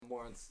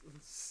on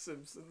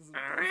Simpsons.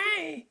 All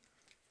right.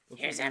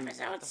 Here's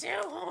episode 2,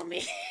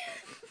 homie.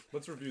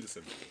 Let's review The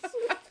Simpsons.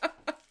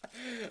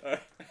 I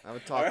have a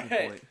talking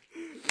point.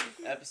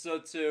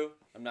 Episode 2.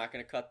 I'm not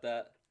gonna cut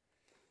that.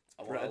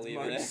 I want to Brad's leave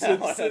Marge it.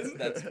 Simpson.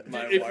 That's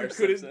my if Marge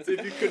you Simpson.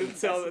 If you couldn't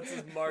tell, that's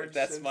his Marge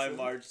That's Simpson. my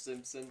Marge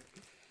Simpson.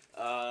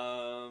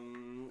 All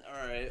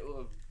right.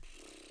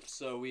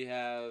 So we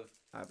have.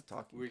 I have a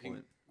talking We're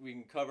point.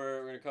 gonna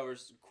cover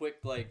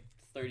quick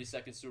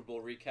 30-second Super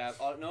Bowl recap.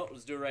 Oh no,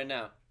 let's do it right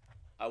now.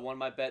 I won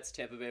my bets.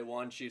 Tampa Bay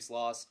won. Chiefs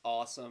lost.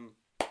 Awesome.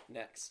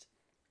 Next.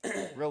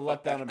 Real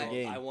letdown of the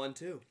game. I won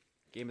too.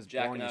 Game is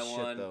Jack boring and as I shit,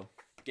 won. though.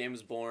 Game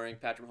was boring.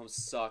 Patrick Mahomes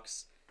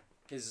sucks.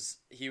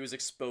 He was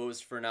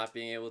exposed for not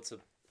being able to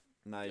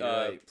No, you're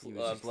right. He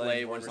was just play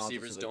letting when Boris Johnson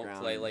receivers to the don't ground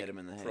play and like hit him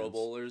in the Pro hands.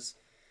 Bowlers.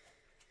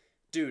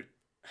 Dude,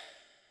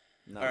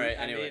 No, all right.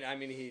 I Anyway,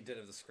 mean, he did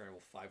have to scramble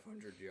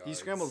 500 yards. He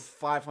scrambled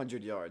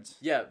 500 yards.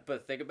 yeah,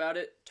 but think about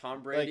it.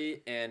 Tom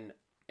Brady and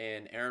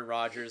Aaron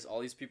Rodgers,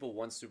 all these people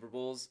won Super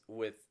Bowls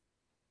with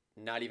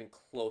not even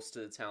close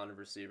to the talent of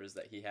receivers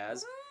that he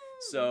has.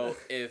 So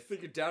I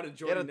think you're down to He had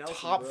Jordan a Nelson,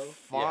 top bro.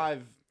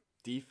 5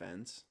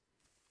 defense,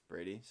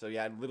 Brady. So,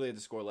 yeah, I literally had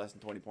to score less than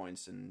 20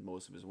 points in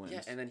most of his wins.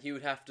 yeah, and then he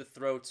would have to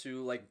throw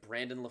to like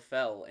Brandon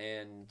LaFell,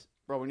 and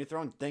Bro, when you're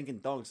throwing dink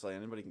and dunks,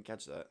 anybody can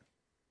catch that.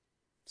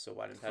 so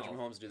why didn't Patrick Oh.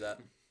 Mahomes do that?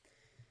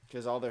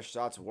 Because all their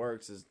shots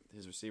works is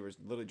his receivers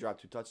literally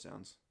dropped 2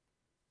 touchdowns.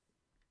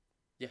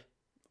 Yeah.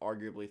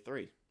 Arguably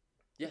 3.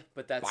 Yeah,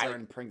 but that's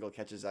Byron Pringle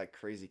catches that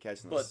crazy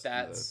catch in the, But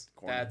that's in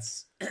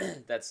the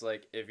corner. that's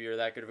like if you're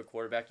that good of a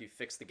quarterback, you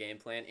fix the game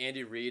plan.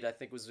 Andy Reid, I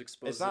think, was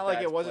exposed. It's as not a like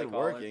bad it wasn't play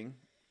caller. working.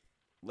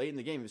 Late in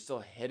the game, he was still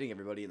hitting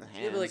everybody in the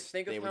hands. Yeah, but like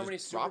think They of were how just many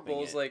Super dropping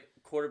Bowls it. like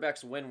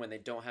quarterbacks win when they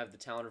don't have the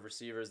talent of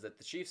receivers that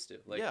the Chiefs do.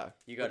 Like yeah,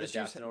 you but got to the Chiefs-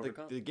 adapt and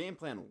overcome. The game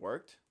plan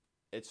worked.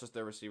 It's just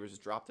their receivers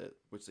just dropped it,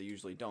 which they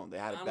usually don't. They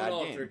had a I don't bad know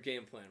game. if their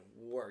game plan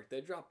worked.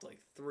 They dropped like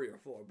 3 or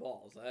 4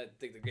 balls. I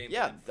think the game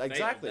Yeah, plan failed,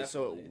 exactly.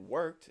 So definitely. it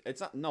worked.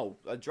 It's not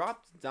a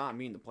drop did not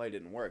mean the play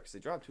didn't work. 'Cause they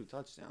dropped 2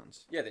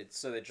 touchdowns. Yeah, they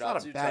It's dropped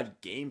not a two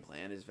bad game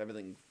plan. If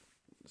everything,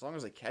 as long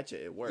as they catch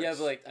it, it works. Yeah,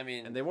 but like I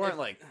mean, and they weren't if-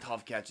 like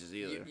toff catches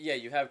either.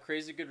 you have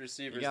crazy good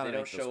receivers. You gotta They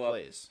don't make those show up,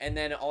 plays. and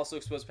then it also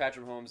exposed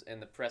Patrick Mahomes in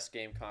the press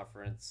game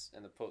conference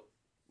and the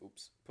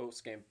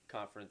post game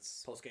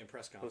conference. Post-game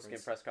press conference.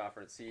 Post-game press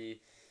conference,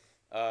 he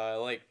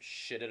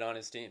shitted on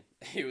his team.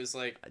 He was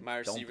like,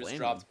 my don't receivers blame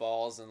dropped him.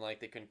 balls and like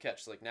they couldn't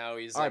catch. Like now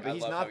he's All right, like, but I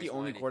he's love how not the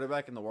only whiny.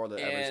 quarterback in the world that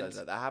ever And- says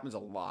that. That happens a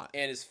lot.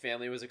 And his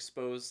family was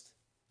exposed.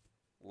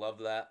 Love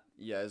that.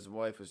 Yeah, his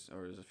wife was,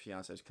 or his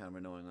fiance was kind of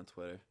annoying on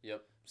Twitter.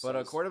 Yep. But a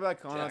it's-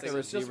 quarterback calling out It's the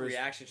just a receivers.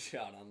 reaction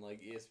shot on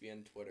like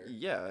ESPN Twitter.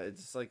 Yeah,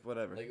 it's like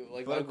whatever. Like,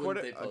 but why a,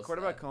 wouldn't they post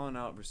quarterback that? calling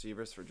out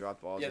receivers for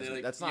dropped balls, Yeah, they're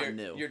like, that's not you're,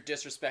 new. You're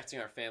disrespecting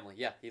our family.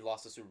 Yeah, he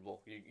lost the Super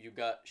Bowl. You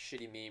got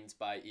shitty memes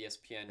by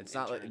ESPN. It's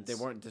not like interns. they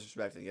weren't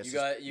disrespecting. It's You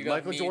got just you got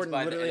Michael memes Jordan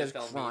by literally the has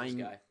NFL crying.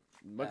 memes guy.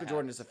 Michael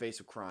Jordan is the face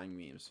of crying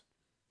memes.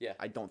 Yeah.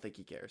 I don't think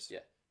he cares. Yeah.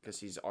 Because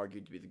he's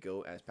argued to be the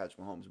GOAT, as Patrick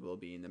Mahomes will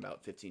be in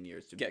about 15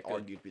 years to be Get good.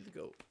 argued to be the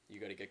GOAT.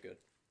 You got to get good.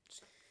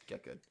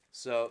 Get good.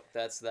 So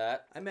that's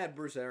that. I'm mad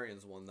Bruce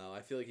Arians won though.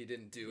 I feel like he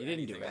didn't do He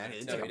didn't do anything. that.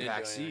 He No, took he a didn't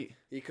back do anything. seat.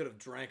 He could have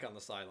drank on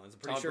the sidelines. I'm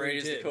pretty Tom sure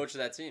Brady's he did. the coach of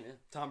that team. Yeah.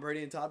 Tom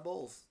Brady and Todd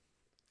Bowles.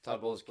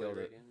 Todd Bowles played killed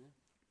that it. game,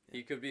 yeah.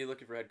 He could be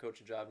looking for a head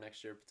coaching job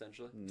next year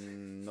potentially.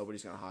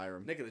 Nobody's gonna hire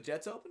him. Nick, are the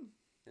Jets open?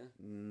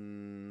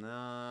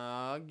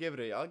 Nah, I'll give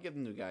the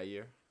new guy a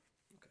year.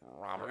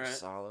 Robert Alright.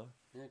 Saleh.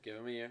 Yeah, give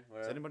him a year. Has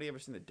Whatever. anybody ever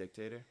seen The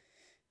Dictator?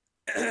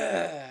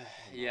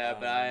 Yeah,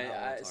 but No, I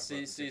talk about see.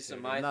 the So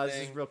dictator. my No, this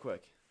is thing. real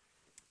quick.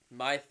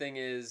 My thing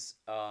is.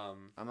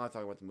 I'm not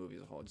talking about the movie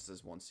as a whole. Just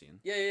this one scene.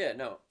 Yeah.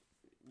 No,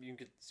 you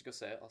can go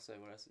say it. I'll say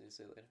what I need to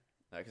say later.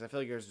 Because I feel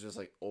like there's just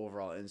like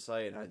overall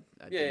insight, and I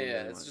Yeah. didn't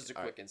really It's wanna- just a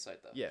all quick right.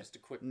 insight though. Yeah. Just a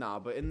quick. Nah,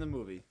 but in the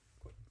movie,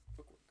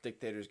 Quick.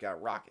 dictators got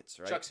rockets,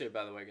 right? Chuck's here,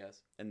 by the way,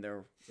 guys. And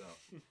they're So,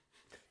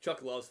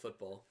 Chuck loves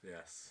football.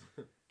 yes.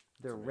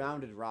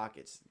 rounded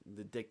rockets.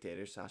 The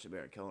dictator, Sacha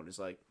Baron Cohen, is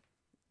like,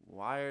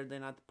 why are they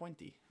not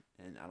pointy?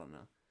 And I don't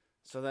know.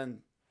 So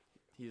then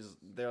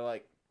they're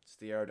like, it's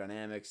the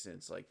aerodynamics, and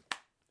it's like,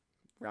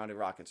 rounded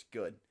rockets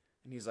good.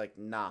 And he's like,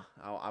 nah,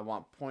 I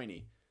want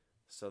pointy.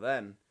 So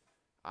then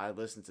I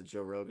listened to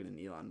Joe Rogan and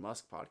Elon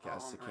Musk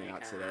podcast that came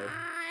out today.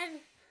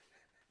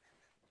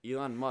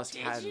 Elon Musk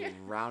had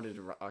rounded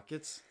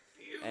rockets,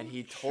 and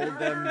he told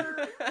them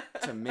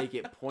to make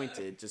it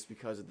pointed just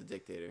because of the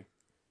dictator.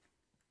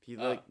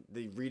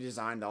 They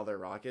redesigned all their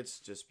rockets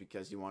just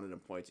because he wanted them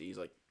pointy. He's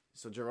like,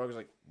 so Joe Rogan's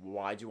like,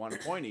 why'd you want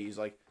it pointy? He's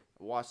like,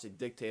 I watched The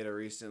Dictator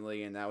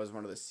recently, and that was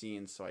one of the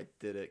scenes, so I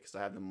did it because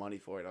I have the money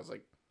for it. I was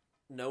like,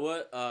 Know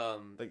what?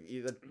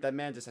 that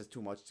man just has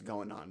too much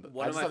going on. But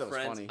One I of just my thought it was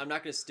friends. funny. I'm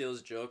not gonna steal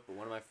his joke, but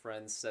one of my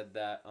friends said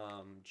that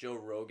Joe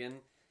Rogan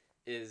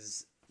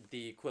is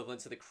the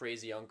equivalent to the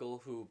crazy uncle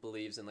who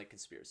believes in like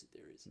conspiracy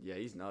theories. Yeah,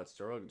 he's nuts.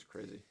 Joe Rogan's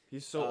crazy.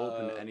 He's so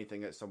open to Uh,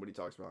 anything that somebody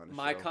talks about on his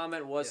My show.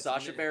 comment was Yes,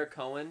 Sacha man. Baron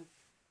Cohen,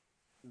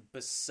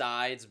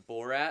 besides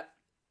Borat,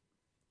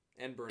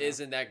 And Bruno.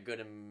 isn't that good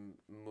in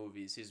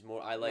movies. He's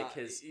more. I like Nah,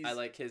 his. he's- I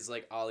like his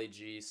like Ollie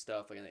G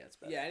stuff. Like, I think that's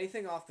better. Yeah,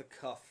 anything off the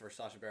cuff for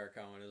Sacha Baron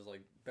Cohen is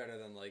like better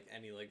than like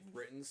any like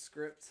written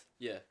script.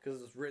 Yeah.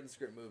 Because those written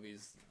script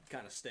movies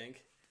kind of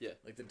stink. Yeah.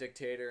 Like The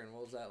Dictator and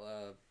what was that?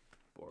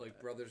 Borat.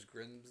 Like Brothers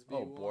Grimsby.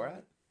 Oh, one?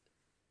 Borat?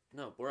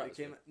 No, Borat. It was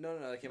came. good. No,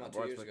 that came out 2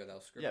 Borat's years like- ago. That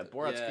was scripted. Yeah,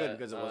 Borat's Yeah, good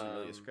because it wasn't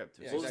really a um, script.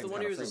 yeah, What was the exactly.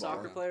 one he was a Free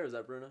soccer ball. player? Was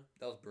that Bruno?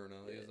 That was Bruno.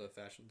 He was a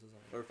fashion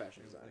designer. Or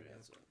fashion designer. Yeah,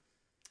 that's right.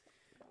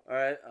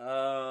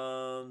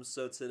 All right.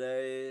 So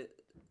today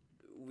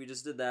we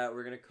just did that.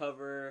 We're gonna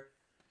cover.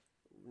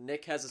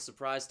 Nick has a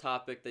surprise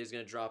topic that he's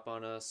gonna drop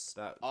on us.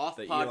 That, Off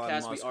the podcast,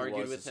 Elon we Musk argued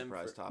was with a him.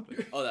 surprise For...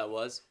 topic. Oh, that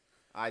was.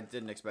 I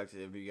didn't expect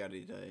it. You got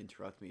to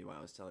interrupt me while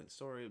I was telling the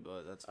story,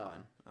 but that's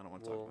fine. I don't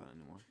want to well- talk about it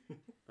anymore.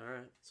 All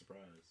right. Surprise.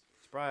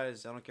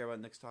 Surprise! I don't care about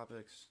Nick's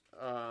topics.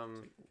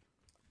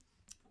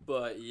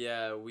 But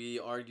yeah, we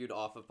argued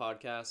off of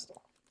podcast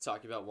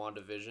talking about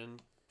WandaVision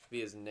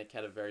because Nick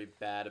had a very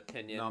bad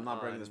opinion. No, I'm not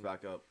bringing on- this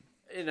back up.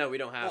 No, we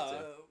don't have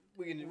to.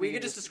 We We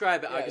could just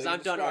describe it yeah, because we can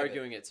I'm done describe it.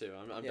 arguing it too.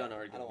 I'm Yeah, done I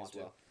arguing don't as want to.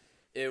 well.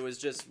 It was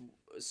just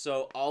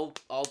so I'll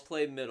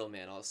play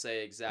middleman. I'll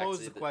say exactly. Pose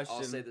the I'll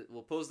question. say that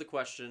we'll pose the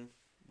question.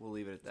 We'll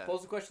leave it at that.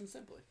 Pose the question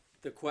simply.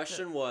 The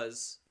question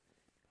was,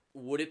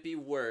 would it be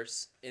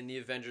worse in the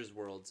Avengers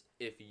world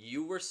if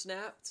you were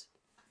snapped,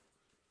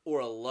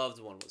 or a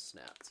loved one was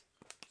snapped?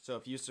 So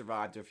if you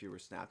survived or if you were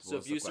snapped, So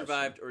if you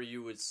survived or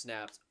you was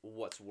snapped,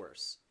 what's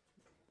worse?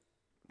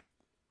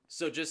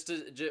 So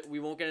we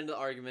won't get into the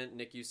argument.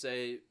 Nick, you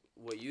say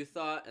what you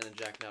thought, and then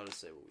Jack and I will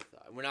just say what we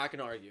thought. We're not going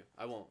to argue.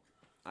 I won't.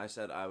 I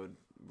said I would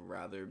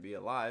rather be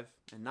alive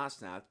and not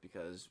snapped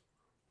because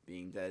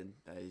being dead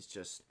is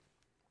just,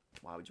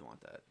 why would you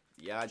want that?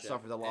 Yeah, I'd Jack,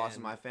 suffer the loss of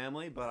and- my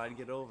family, but I'd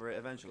get over it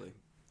eventually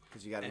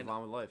because you got to And- move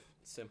on with life.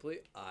 Simply,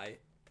 I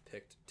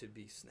picked to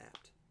be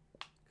snapped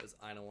because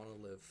I don't want to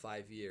live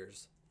 5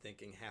 years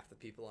thinking half the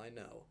people I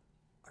know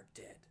are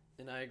dead.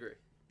 And I agree.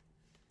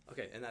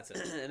 Okay, and that's it.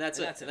 And that's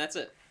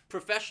it.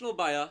 Professional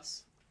by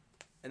us.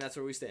 And that's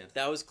where we stand.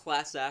 That was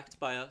class act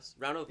by us.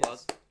 Round of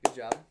applause. Good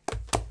job.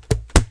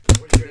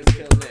 What you guys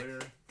Kill did Nick. earlier,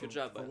 Good for-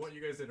 job, For bud. what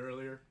you guys did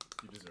earlier,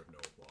 you deserve no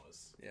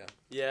applause. Yeah.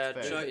 Yeah,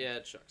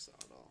 Fair. Chuck's on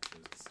it all. It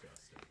was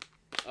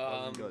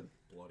disgusting. Good.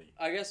 Bloody.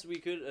 I guess we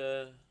could,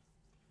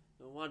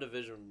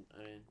 WandaVision,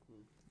 I mean,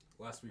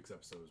 Last week's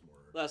episode was more.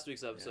 last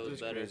week's episode It was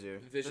was better. crazier.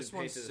 Vision This one's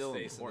painted his still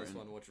face in this important.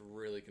 one, which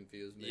really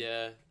confused me.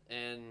 Yeah,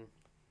 and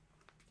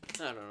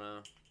I don't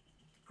know.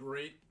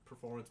 Great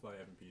performance by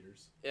Evan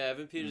Peters. Yeah,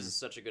 Evan Peters is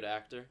such a good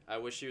actor. I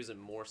wish he was in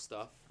more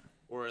stuff,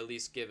 or at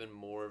least given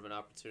more of an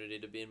opportunity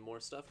to be in more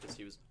stuff, because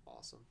he was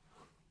awesome.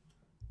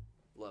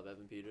 Love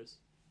Evan Peters.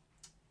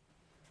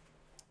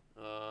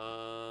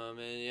 And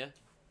yeah.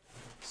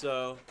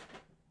 So,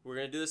 we're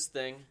going to do this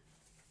thing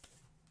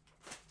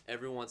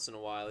every once in a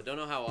while. I don't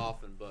know how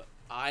often, but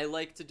I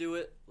like to do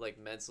it, like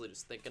mentally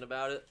just thinking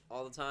about it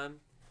all the time.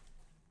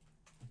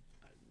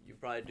 You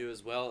probably do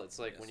as well. It's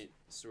like Yes. when you,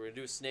 so we're going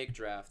to do a snake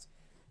draft.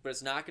 But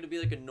it's not going to be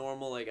like a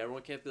normal, like,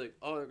 everyone can't be like,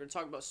 oh, we're going to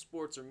talk about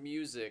sports or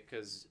music,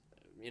 because,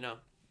 you know,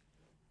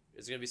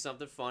 it's going to be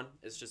something fun.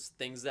 It's just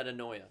things that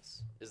annoy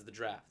us is the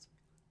draft.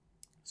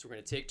 So we're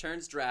going to take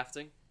turns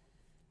drafting.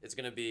 It's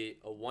going to be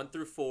a 1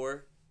 through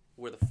 4,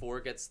 where the 4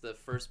 gets the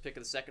first pick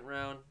of the second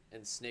round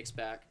and snakes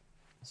back.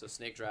 So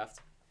snake draft.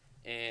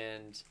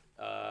 And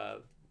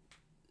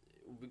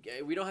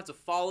we don't have to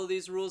follow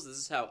these rules. This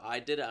is how I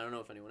did it. I don't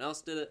know if anyone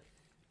else did it.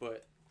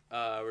 But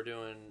we're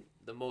doing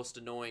the most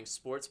annoying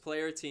sports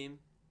player team,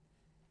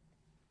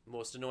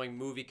 most annoying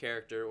movie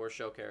character or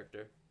show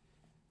character,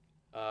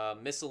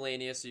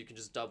 miscellaneous, so you can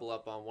just double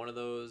up on one of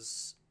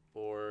those,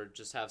 or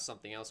just have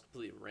something else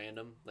completely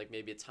random, like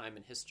maybe a time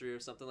in history or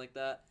something like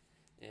that.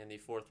 And the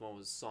fourth one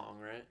was song,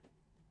 right?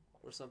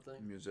 Or something?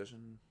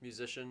 Musician,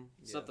 Musician,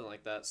 Yeah. something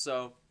like that.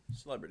 So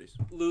celebrities.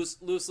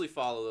 loosely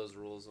follow those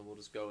rules, and we'll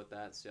just go with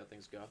that and see how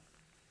things go.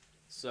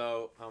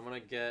 So I'm gonna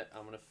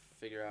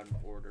figure out an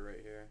order right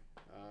here.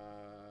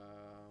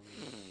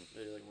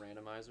 Maybe like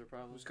randomizer,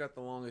 probably. Who's got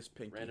the longest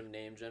pinky? Random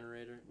name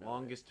generator. No,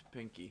 Longest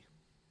pinky.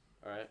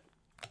 All right.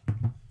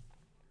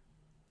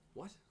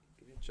 What?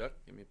 Chuck,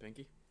 give me a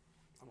pinky.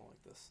 I don't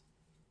like this.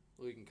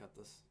 Well, we can cut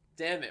this.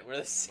 Damn it, we're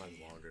the same.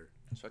 Mine's longer.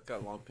 Chuck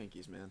got long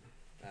pinkies, man.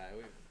 I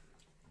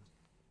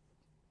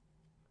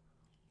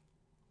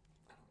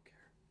don't care.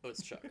 Oh,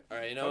 it's Chuck. All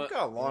right, you know Chuck what?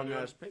 got long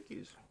Yeah. ass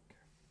pinkies.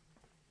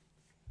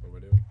 What am I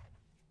doing?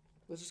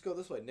 Let's just go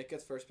this way. Nick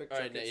gets first pick. All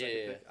Chuck right, gets yeah, second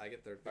yeah, pick. I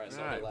get third pick. All right,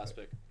 so Alright. my last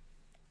pick.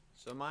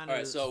 So mine All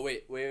right, is. so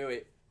wait.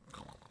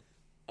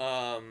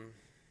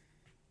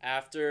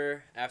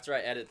 After I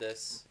edit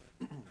this,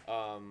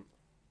 I'm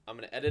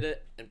gonna edit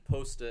it and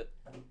post it,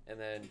 and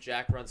then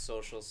Jack runs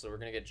socials. So we're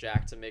gonna get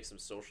Jack to make some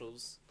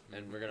socials,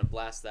 and we're gonna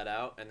blast that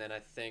out. And then I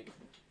think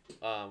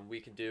we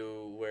can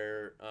do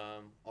where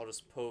I'll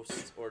just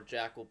post, or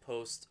Jack will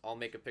post. I'll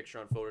make a picture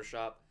on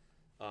Photoshop.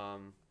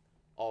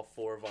 All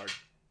 4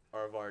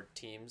 of our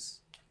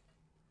teams,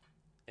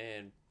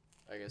 and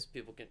I guess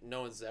people can.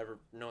 No one's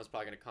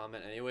probably gonna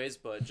comment anyways,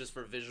 but just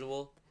for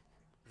visual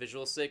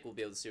visual sake, we'll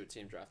be able to see what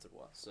team drafted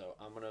what. So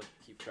I'm gonna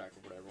keep track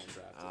of what everyone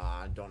drafted.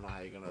 I don't know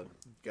how you're gonna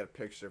get a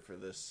picture for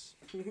this.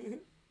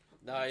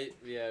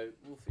 Yeah,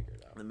 we'll figure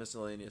it out. The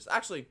miscellaneous.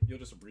 Actually, You'll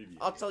just abbreviate.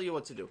 I'll tell you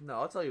what to do. No,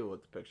 I'll tell you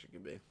what the picture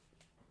could be.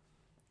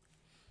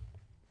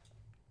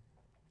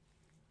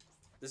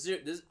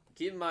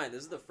 Keep in mind,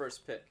 this is the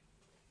first pick.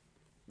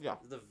 Yeah.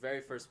 This is the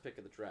very first pick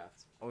of the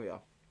draft. Oh yeah.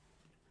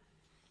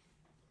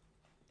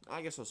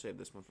 I guess I'll save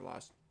this one for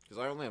last because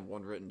I only have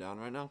one written down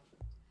right now.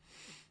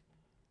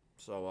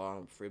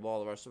 So free ball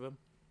the rest of them.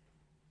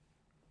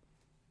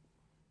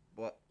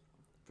 But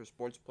for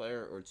sports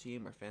player or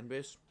team or fan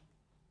base,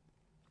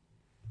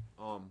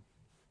 am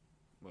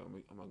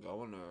I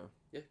going or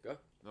Yeah, go.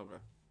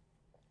 okay?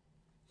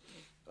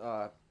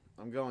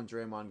 I'm going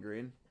Draymond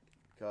Green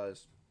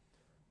because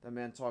that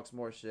man talks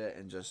more shit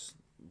and just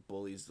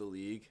bullies the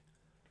league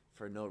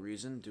for no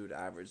reason. Dude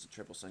averaged a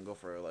triple single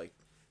for like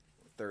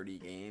 30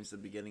 games at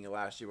the beginning of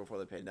last year before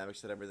the pandemic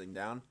shut everything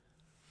down.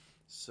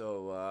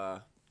 So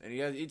and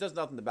he does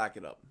nothing to back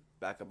it up.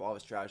 Back up all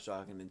his trash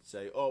talking and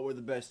say, "Oh, we're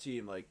the best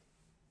team." Like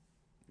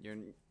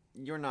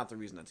you're not the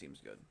reason that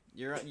team's good.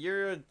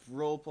 You're a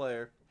role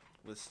player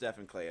with Steph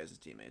and Clay as his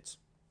teammates.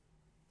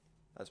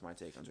 That's my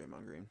take on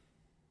Draymond Green.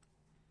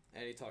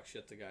 And he talks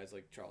shit to guys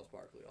like Charles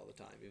Barkley all the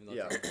time, even though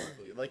Yeah, Charles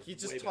Barkley like he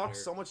just way talks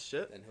better so much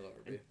shit than he'll ever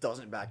and be.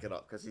 doesn't back it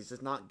up because he's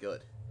just not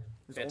good.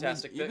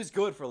 Fantastic He pick. was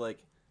good for like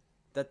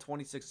that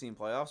 2016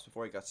 playoffs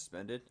before he got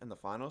suspended in the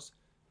finals.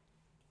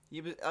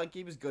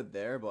 He was good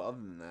there, but other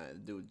than that, the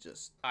dude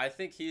just I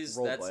think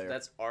Role that's player.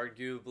 that's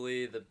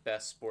arguably the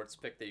best sports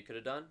pick that you could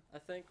have done. I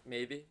think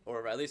maybe,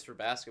 or at least for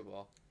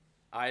basketball.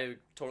 I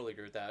totally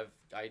agree with that.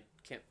 I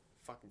can't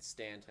fucking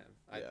stand him.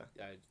 I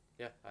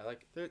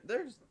like it.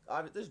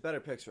 there's better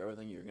picks for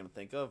everything you're gonna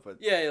think of, but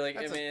Yeah, like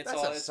That's I mean,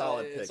 that's a it's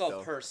solid it's pick, all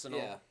though. personal.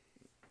 Yeah.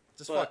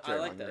 just But fuck I Draymond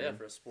like that. Green. Yeah,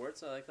 for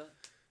sports, I like that.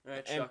 All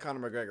right, And Chuck.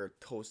 Conor McGregor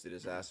toasted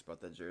his ass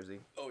about that jersey.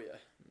 Oh yeah.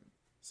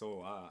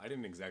 So I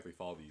didn't exactly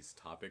follow these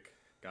topic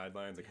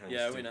guidelines. I kind of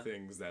Yeah, just we did know.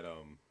 things that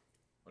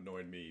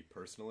annoyed me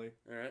personally.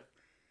 All right.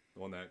 The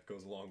one that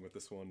goes along with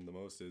this one the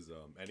most is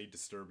any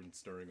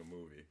disturbance during a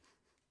movie.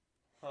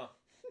 Huh.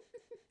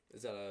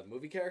 Is that a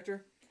movie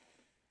character?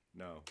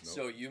 No. Nope.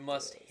 So you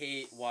must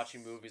hate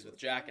watching movies with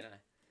Jack and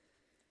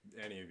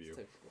I. Any of you.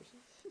 Type of person.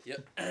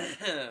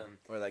 Yep.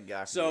 Or that guy.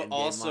 From So the Endgame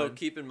also line.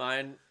 keep in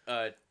mind,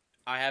 I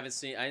didn't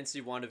see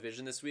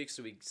WandaVision this week,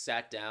 so we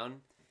sat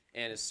down,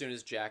 and as soon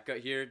as Jack got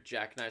here,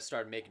 Jack and I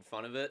started making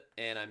fun of it,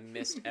 and I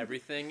missed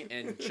everything,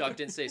 and Chuck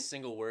didn't say a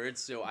single word,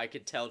 so I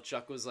could tell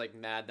Chuck was like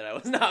mad that I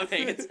was not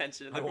paying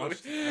attention to the I movie.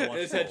 watched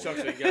His head all Chuck's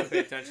of like, it. you gotta pay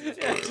attention to this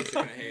movie, or else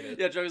you're gonna hate it.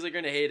 Yeah, Chuck was like,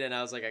 you're gonna hate it, and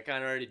I was like, I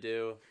kind of already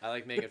do. I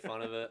like making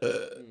fun of it.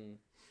 Mm.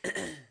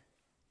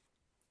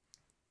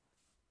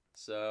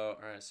 So,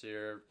 all right, so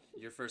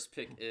your first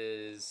pick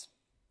is,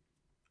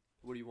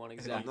 what do you want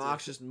exactly?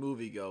 obnoxious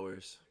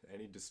moviegoers.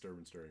 Any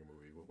disturbance during a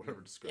movie,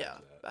 whatever describes Yeah,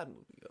 that. bad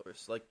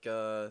moviegoers. Like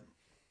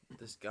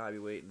this guy we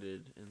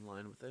waited in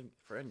line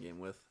for Endgame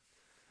with.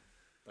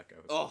 That guy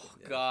was. Oh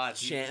Yeah. God,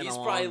 Chanting he's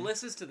probably along.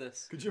 listens to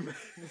this. Could you imagine?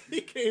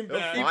 He came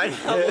back. fine.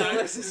 Probably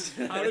listens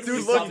to How this. did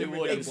Dude we looked see him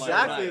again?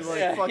 exactly Black like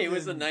Yeah, fucking. he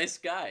was a nice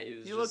guy. He,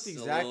 was He looked just a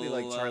exactly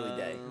like little, Charlie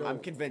Day. No. I'm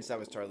convinced that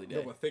was Charlie No,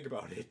 Day. but think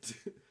about it.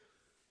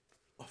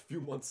 A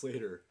few months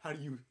later, how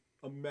do you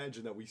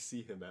imagine that we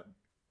see him at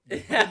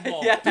yeah,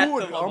 mall? yeah, at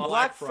Dude, the on mall.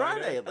 Black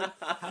Friday. Friday, like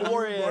How do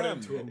 4 you run a.m.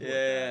 into him like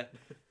Yeah. that?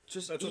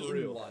 Just That's eating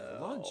unreal.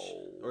 lunch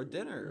or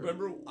dinner.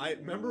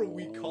 Remember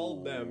we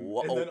called them,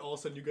 Whoa. and then all of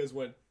a sudden you guys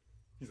went,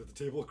 he's at the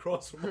table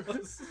across from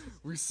us.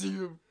 We see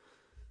him.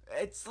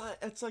 It's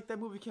like that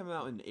movie came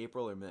out in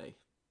April or May.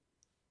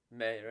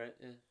 May, right?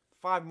 Yeah.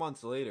 5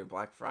 months later,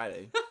 Black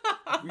Friday,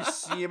 we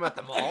see him at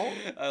the mall.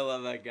 I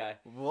love that guy.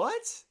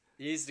 What?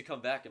 He needs to come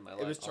back in my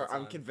life. It was. all the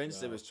I'm time.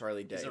 convinced it No. was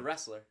Charlie Day. He's a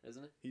wrestler,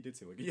 isn't he? He did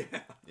seem like, yeah.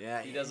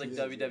 Yeah, He does like is,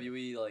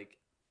 WWE, like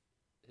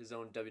his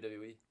own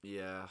WWE.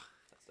 Yeah.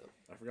 That's dope.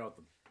 I forgot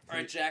the. All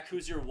right, Jack.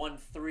 Who's your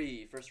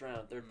 1-3 first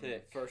round, third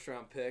pick? First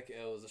round pick.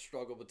 It was a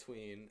struggle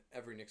between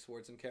every Nick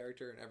Swardson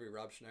character and every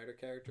Rob Schneider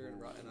character in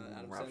an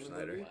Adam Rob Sandler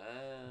Schneider. movie.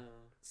 Wow.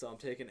 So I'm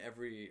taking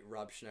every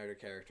Rob Schneider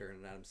character in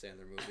an Adam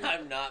Sandler movie.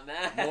 I'm not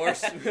mad.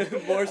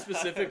 more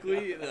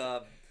specifically,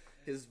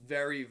 his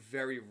very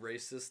very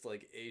racist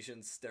like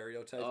Asian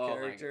stereotype Oh my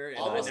character, God.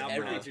 and Almost now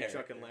every brought to character.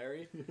 Chuck and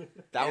Larry.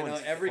 That You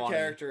one's know, every funny.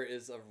 character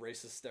is a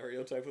racist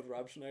stereotype with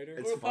Rob Schneider.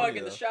 It's We're funny, fucking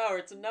in the though.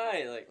 shower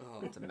tonight. Like,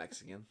 Oh, It's a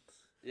Mexican.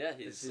 yeah,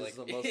 he's He's like,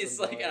 the most he's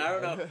like, and I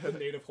don't know. The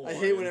native I Hawaiian.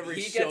 hate whenever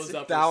he, He gets shows it-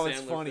 up. That in one's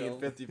Sandler funny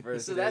film. in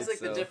 51st So that's like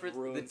Dates, the so- difference.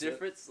 The ruins it.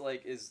 difference,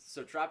 like, is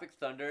so Tropic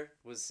Thunder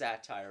was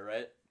satire,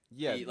 right?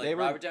 Yeah, He, like they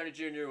were. Robert Downey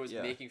Jr. was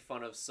yeah. making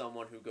fun of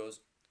someone who goes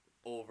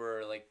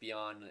over like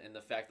beyond, and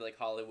the fact that like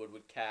Hollywood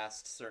would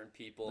cast certain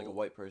people like a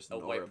white person a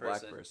or white a black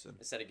person. person.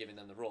 instead of giving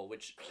them the role,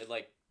 which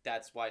like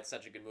that's why it's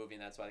such a good movie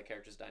and that's why the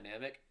character's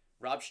dynamic.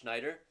 Rob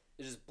Schneider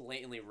is just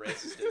blatantly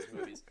racist in his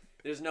movies.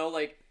 There's no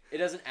like it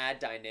doesn't add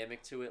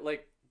dynamic to it.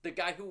 Like the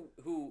guy who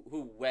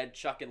wed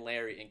Chuck and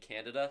Larry in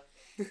Canada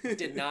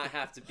did not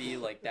have to be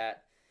like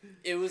that.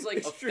 It was like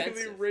Extremely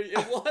offensive.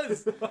 It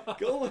was.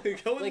 Go and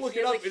Like, look he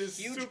it had, up. like, it is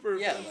huge, super.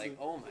 Yeah, offensive. like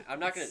oh my. I'm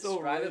not gonna So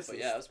describe it, but racist.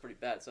 yeah, it was pretty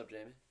bad. What's up,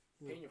 Jamie?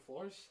 Painting your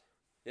floors?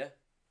 Yeah.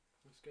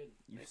 Looks good.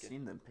 You've Thank you.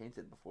 seen them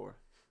painted before.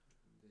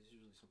 There's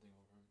usually something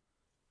over them.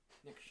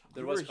 Nick, shut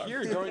There You was were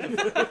here carpet.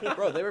 during the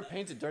bro. They were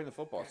painted during the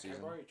football Can I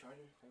season. borrow your charger?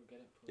 Can I get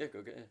it? Yeah,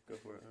 go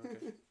for it. Okay.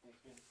 Thanks,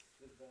 man.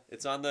 You're the best.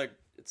 It's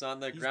on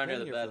the He's ground near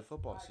been the here for bed. the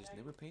football season.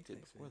 They were painted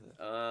before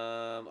that.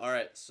 All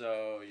right.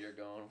 So you're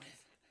going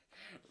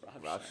with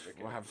Rob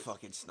Schneider. Rob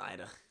fucking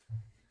Snyder.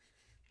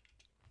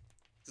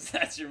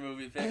 That's your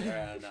movie pick. All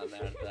right, I'm not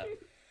mad at that.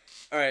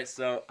 All right,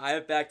 so I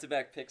have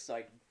back-to-back picks, so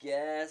I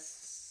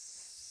guess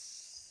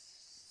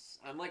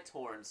I'm like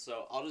torn.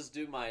 So I'll just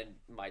do my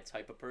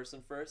type of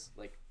person first,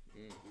 like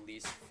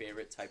least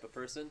favorite type of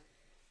person.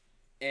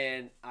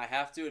 And I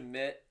have to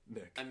admit,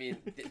 Nick. I mean,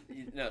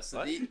 no. So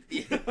What? the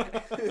You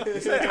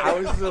said I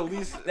was the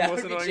least that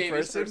most would be annoying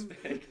Jamie's person.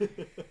 first pick.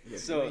 Yeah,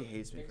 So- he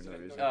hates me for no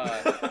reason.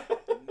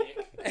 Nick.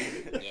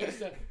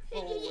 Just a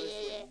full list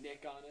with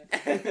Nick on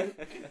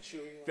it.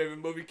 Chewing on Favorite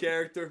movie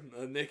character?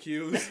 Nick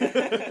Hughes.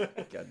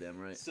 Goddamn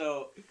right.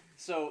 So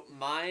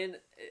mine,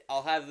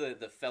 I'll have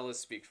the fellas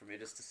speak for me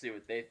just to see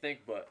what they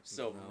think. But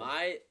so No.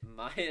 my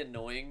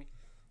annoying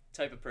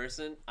type of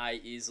person, I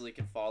easily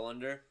can fall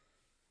under,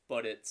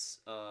 but it's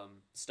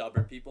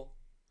stubborn people.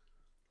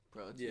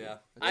 Bro, it's Yeah.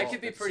 I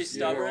could be that's pretty just-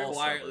 stubborn.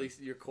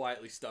 You're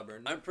quietly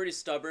stubborn. I'm pretty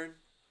stubborn.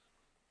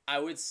 I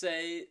would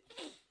say,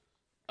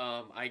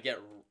 I get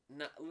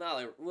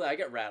I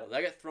get rattled.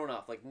 I get thrown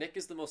off. Like Nick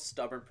is the most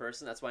stubborn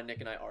person. That's why Nick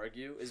and I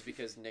argue. Is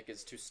because Nick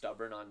is too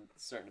stubborn on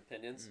certain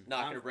opinions. Not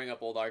I'm- gonna bring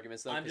up old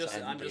arguments though. I'm 'cause just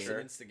I'm an sure.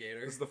 instigator.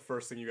 This is the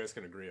first thing you guys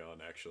can agree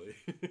on, actually.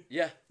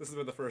 Yeah. This has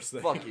been the first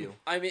thing. Fuck you.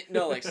 I mean,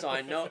 no, like, so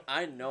I know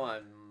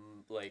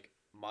I'm, like,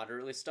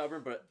 moderately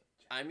stubborn, but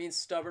I mean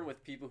stubborn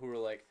with people who are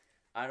like,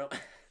 I don't...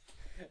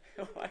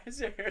 Why is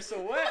your hair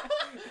so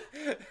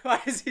wet?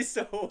 Why is he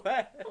so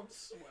wet? I'm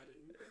sweating.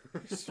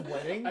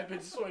 Sweating? I've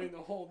been sweating the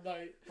whole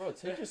night. Bro,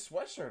 take your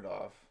sweatshirt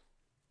off.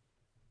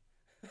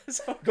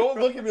 So Don't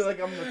look at me like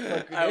I'm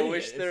like an I idiot.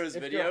 wish there was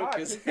If you're video, hot,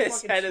 because take your his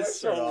fucking head is sweatshirt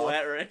so off.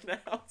 wet right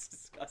now. It's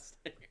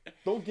disgusting.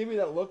 Don't give me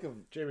that look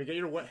of. Jamie, get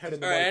your wet head in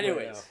the Alright, mic right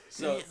anyways. now.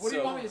 So, What do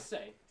you want me to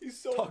say? He's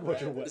so talk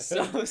about your wet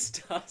head.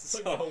 so, Talk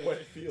about how wet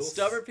it feels.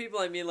 stubborn people,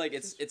 I mean, like,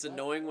 it's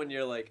annoying when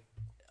you're like,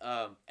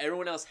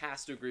 everyone else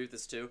has to agree with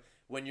this too.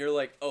 When you're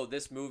like, oh,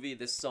 this movie,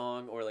 this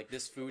song, or like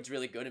this food's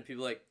really good, and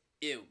people are like,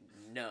 ew,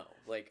 no,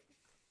 like,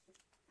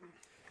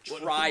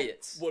 try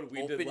it. What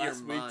we Open did last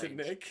your week to mind.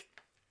 Nick.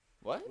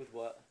 What? With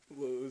what?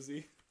 Lil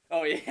Uzi.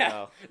 Oh yeah.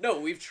 Oh. No,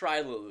 we've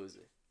tried Lil Uzi.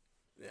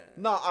 Yeah.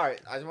 No, all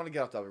right. I just want to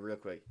get off topic real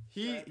quick.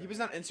 He was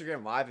on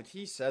Instagram Live and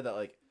he said that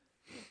like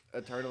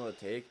Eternal to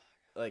Take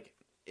like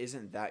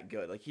isn't that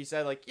good. Like he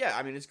said like yeah,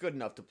 I mean it's good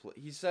enough to play.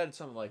 He said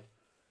something like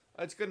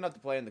it's good enough to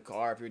play in the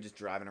car if you're just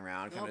driving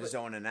around, kind of but-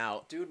 zoning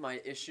out. Dude,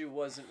 my issue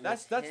wasn't.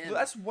 That's with him.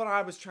 that's what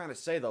I was trying to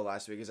say though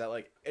last week is that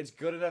like it's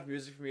good enough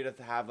music for me to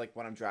have like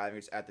when I'm driving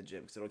it's at the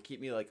gym because it'll keep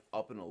me like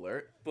up and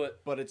alert. But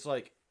But it's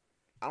like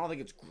I don't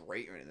think it's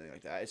great or anything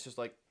like that. It's just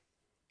like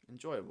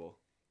enjoyable.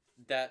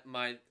 that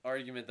my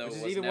argument though Which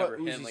is was even never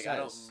what him. Uzi Like I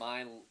don't says.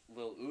 mind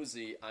Lil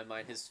Uzi. I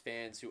mind his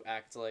fans who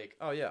act like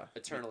Oh yeah,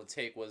 Eternal to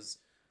Take was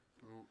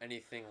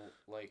anything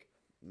like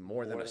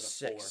more than More a than a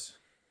 6.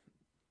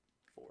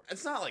 4.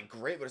 It's not like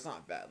great, but it's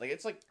not bad. Like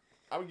it's like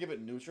I would give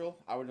it neutral.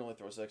 I would only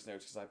throw a 6 in there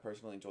because I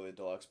personally enjoy the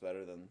deluxe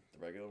better than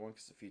the regular one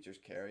because the features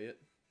carry it.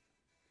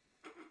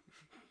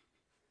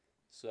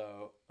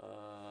 So,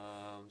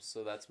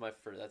 so that's my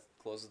first. That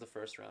closes the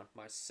first round.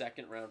 My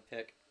second round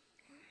pick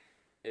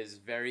is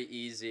very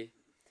easy.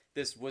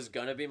 This was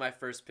gonna be my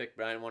first pick,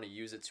 but I didn't want to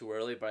use it too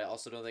early. But I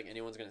also don't think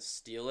anyone's gonna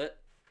steal it.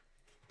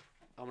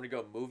 I'm gonna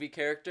go movie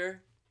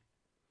character.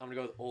 I'm gonna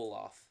go with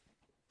Olaf.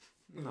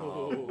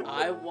 No.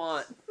 I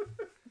want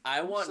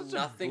such a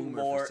nothing boomer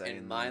for more saying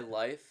in my that.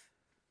 life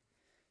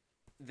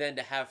than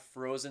to have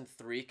Frozen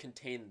 3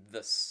 contain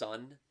the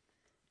sun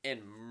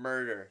and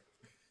murder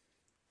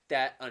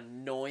that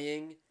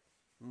annoying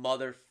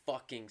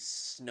motherfucking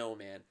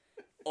snowman.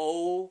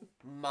 Oh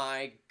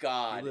my He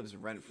god. lives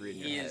rent free in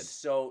your He head. is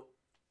so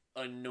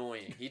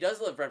annoying. He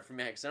does live rent free in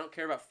my head because I don't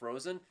care about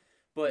Frozen,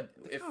 but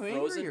Look if how angry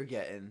Frozen you're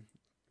getting,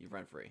 you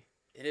rent free.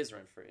 it is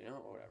rent free,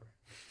 or whatever.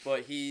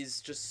 But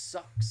he's just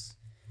sucks.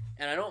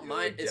 And I don't You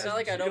mind. like It's Josh- not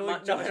like I you don't like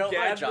mind. No, I Josh don't mind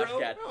Gad, Josh bro?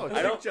 Gad. No, it's I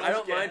like don't. Josh I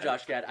don't mind Gad.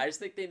 Josh Gad. I just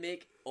think they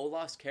make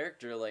Olaf's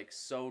character like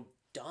so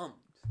dumb.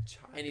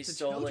 And he's it's a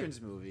so, like-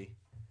 children's movie.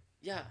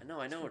 Yeah, no,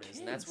 I know for it is,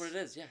 and that's what it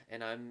kids. is. Yeah,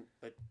 and I'm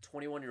a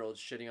 21-year-old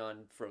shitting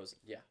on Frozen.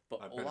 Yeah, but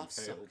I've been Olaf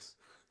impaled. sucks.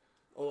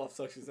 Olaf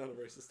sucks. He's not a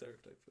racist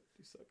stereotype, but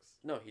he sucks.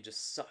 No, he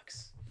just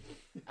sucks.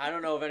 I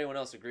don't know if anyone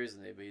else agrees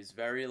with me, but he's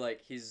very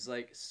he's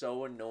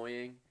so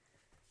annoying.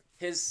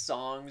 His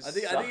songs. I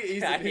think suck.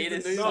 he's, I hate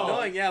his he's No. songs.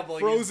 annoying. Yeah, but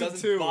like, Frozen it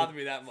doesn't 2. bother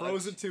me that much.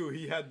 Frozen 2,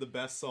 he had the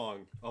best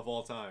song of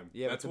all time.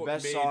 Yeah, That's but what the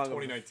best made song of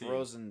 2019.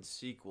 Frozen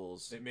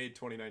sequels It made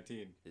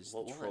 2019. is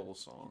What the one? Troll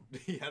song.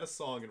 He had a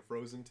song in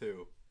Frozen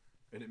 2,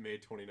 and it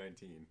made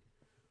 2019.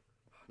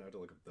 Now I have to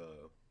look up the...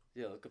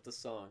 Yeah, look up the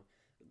song.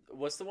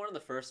 What's the one in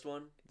the first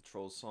one? The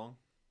Trolls song.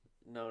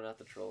 No, not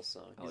the troll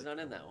song. I He's like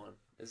not in Troll. that one,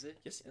 is he?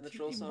 Yes, in the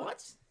troll song.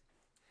 What?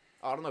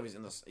 Oh, I don't know if he's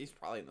in the. He's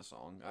probably in the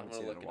song. I I'm haven't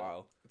gonna seen it look in it a up.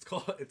 while.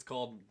 It's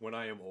called When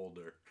I Am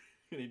Older.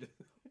 And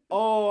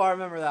Oh, I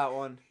remember that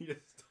one. he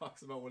just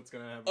talks about what's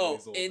gonna happen when Oh,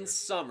 he's older. in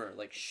summer,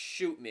 like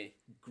shoot me.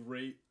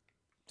 Great.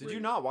 Did you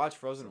great not watch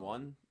Frozen song.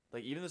 1?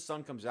 Like, even the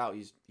sun comes out,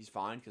 he's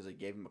fine because they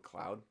gave him a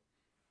cloud.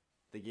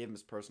 They gave him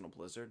his personal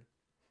blizzard.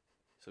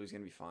 So he's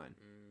going to be fine.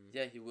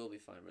 Yeah, he will be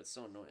fine, but it's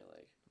so annoying.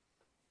 Like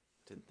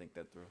Didn't think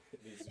that through.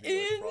 It needs to be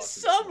like in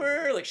Frosty the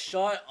summer, like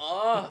shut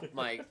up,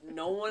 Mike.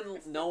 No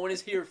one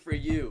is here for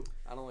you.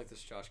 I don't like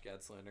this Josh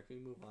Gad slander. Can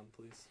we move on,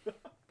 please? It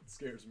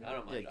scares me. I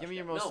don't mind. Yeah, Josh give me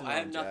your Gad. most No, I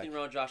have annoying, nothing Jack.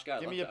 wrong with Josh Gad. I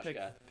Give love me a Josh pick,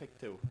 Gad. pick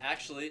two.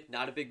 Actually,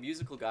 not a big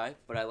musical guy,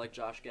 but I like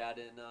Josh Gad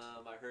in.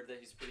 I heard that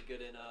he's pretty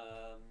good in.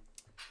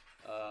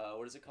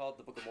 What is it called?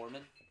 The Book of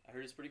Mormon. I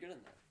heard he's pretty good in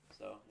that.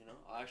 So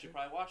I'll actually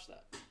probably watch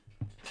that.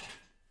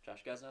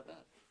 Josh Gad's not bad.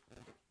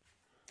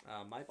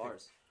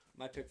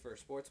 My pick for a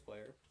sports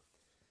player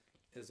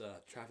is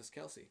Travis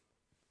Kelce.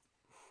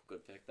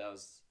 Good pick. That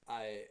was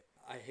I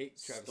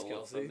hate Travis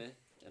stole it from Kelce, me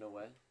in a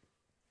way.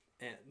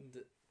 and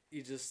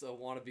he just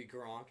want to be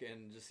Gronk,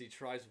 and just he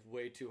tries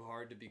way too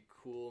hard to be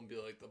cool and be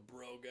like the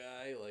bro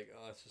guy. Like,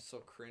 oh, it's just so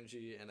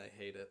cringy, and I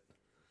hate it.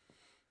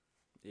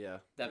 Yeah.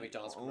 That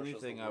McDonald's The only commercial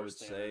is thing the I would worst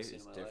thing I've say ever seen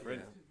is in my life.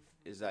 different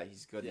is that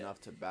he's good Yeah.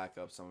 enough to back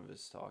up some of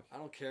his talk. I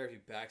don't care if he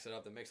backs it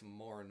up. That makes him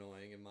more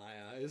annoying in my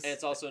eyes. And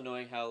it's also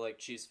annoying how like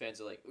Chiefs fans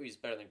are like, "Ooh, he's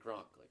better than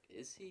Gronk." Like,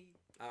 is he?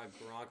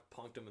 Gronk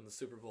punked him in the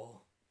Super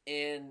Bowl.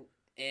 And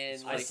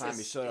It's like first time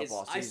he showed up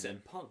all I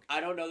season. said punked. I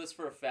don't know this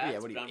for a fact, Yeah,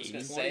 what are but you, I'm just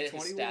gonna 80? say it,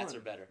 his 2021. stats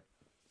are better.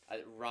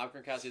 Rob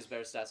Gronkowski has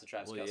better stats than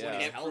Travis Well, Kelce. yeah. I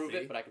can't He's prove healthy.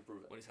 it, but I can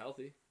prove it. When he's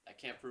healthy. I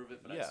can't prove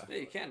it, but I Yeah. just feel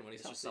Yeah, you it. can when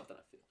he's It's just healthy. something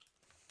I feel.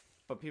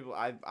 But people,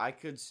 I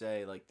could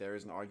say, like, there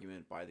is an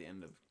argument by the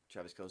end of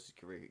Travis Kelce's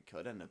career he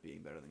could end up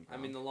being better than Gronk. I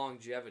mean, the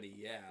longevity,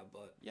 yeah,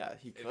 but yeah,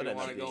 he if could you end up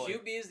wanna being. go, like,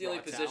 QB is the only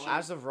raw position. talent.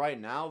 As of right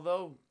now,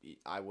 though,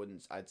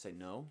 I'd say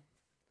no.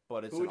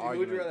 But it's who an would you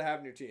argument. rather have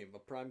in your team? A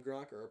prime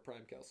Gronk or a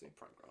prime Kelsey?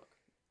 Prime Gronk.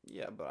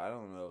 Yeah, but I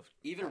don't know.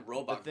 Even The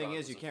Robot. thing Gronk is,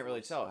 was you a can't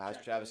really force. tell. Has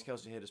Jack Travis Doyle.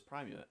 Kelce hit his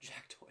prime yet?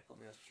 Jack Doyle.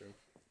 That's true.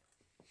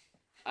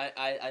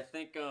 I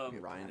think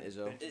Ryan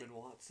Izzo. Benjamin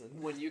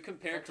Watson. when you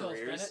compare Martellus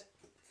careers, Bennett?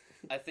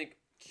 I think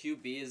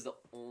QB is the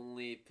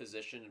only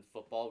position in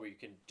football where you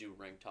can do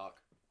ring talk.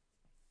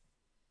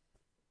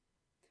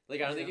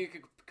 Like I don't think you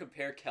could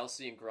compare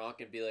Kelsey and Gronk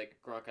and be like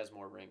Gronk has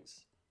more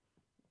rings.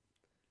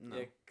 No.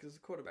 Yeah, because the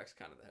quarterback's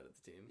kind of the head of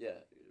the team. Yeah,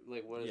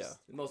 like what is? Yeah.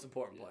 The most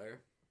important Yeah.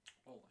 player.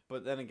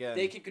 But then again,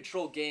 They can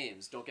control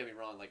games. Don't get me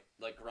wrong. Like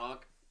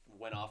Gronk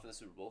went off in the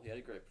Super Bowl. He had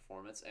a great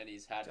performance, and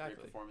he's had Exactly.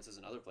 great performances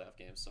in other playoff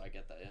games. So I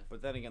get that.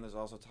 Yeah. there's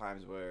also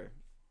times where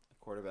a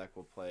quarterback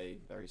will play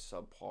very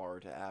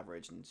subpar to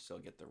average and still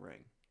get the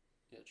ring.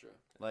 Yeah, true.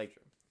 Like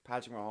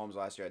Patrick Mahomes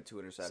last year had 2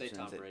 interceptions. Say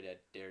Tom Brady. I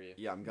dare you.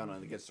 Yeah, I'm gonna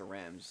against the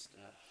Rams.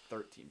 Ugh.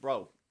 13,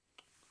 bro.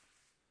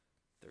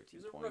 13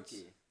 He's a points.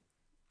 rookie.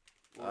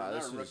 Well,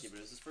 this not a was rookie, but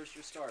it was his first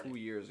year starting. 2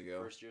 years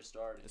ago. First year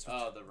starting. This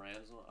Oh, the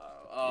Rams one?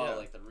 Oh, Yeah.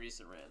 like the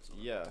recent Rams one.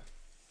 Yeah.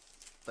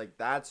 Like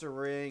that's a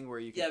ring where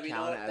you can Yeah, but you know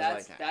count what? it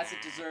That's as like that's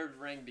a deserved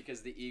ring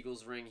because the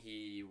Eagles ring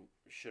he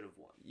should have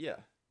won, Yeah.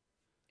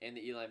 and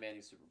the Eli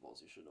Manning Super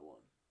Bowls he should have won.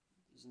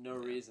 There's no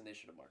reason they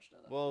should have marched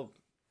down that. Well,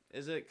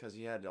 is it because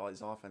he had all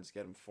his offense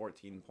get him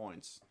 14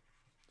 points?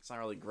 It's not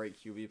really great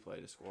QB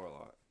play to score a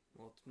lot.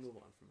 Well, let's move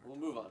on from We'll our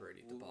move Tom on.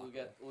 Brady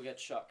We'll get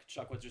Chuck.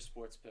 Chuck, what's your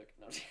sports pick?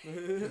 No.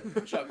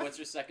 debacle. Chuck, what's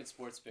your second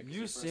sports pick? 'Cause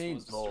your first one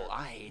was disturbing.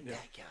 I hate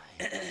that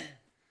guy.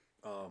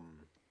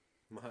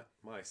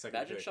 My second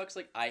Imagine pick. Chuck's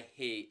like, I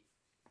hate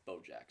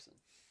Bo Jackson.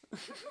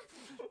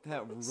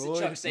 That So, roid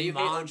Chuck, say you hate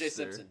monster. O.J.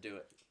 Simpson. Do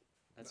it.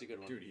 That's a good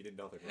one. Dude, he did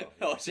nothing wrong.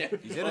 O.J.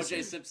 He's O.J.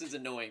 innocent. Simpson's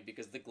annoying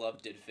because the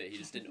glove did fit. He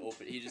just didn't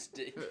open. He just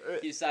did.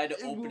 He decided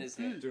to open his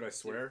hand. Dude, I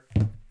swear,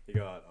 he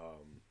got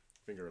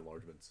finger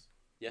enlargements.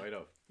 Yeah. Right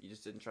up. You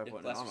just didn't try Yeah,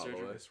 putting it on plastic all the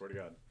surgery. way. I swear to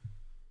God.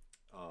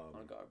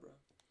 On guard, bro.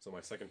 So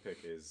my second pick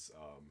is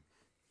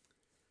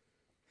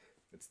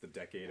it's the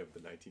decade of the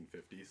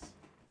 1950s.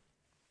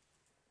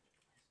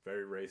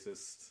 Very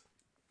racist,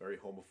 very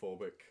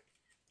homophobic,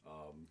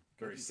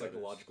 very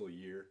psychological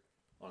year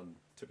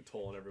took a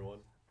toll on everyone.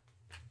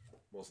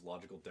 Most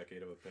logical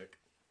decade of a pick.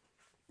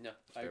 No,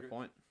 I Fair agree.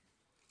 point.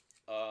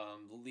 The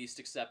least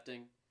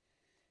accepting.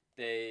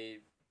 They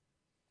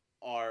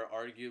are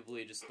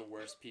arguably just the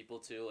worst people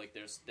too. Like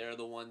they're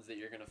the ones that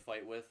you're gonna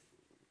fight with.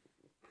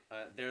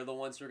 They're the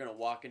ones who are gonna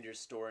walk into your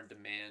store and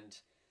demand,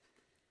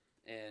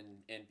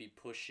 and be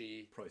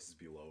pushy. Prices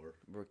be lower.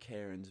 Where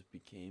Karens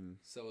became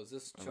So is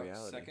this A Chuck's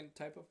reality. second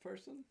type of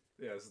person?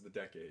 Yeah, this is the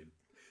decade.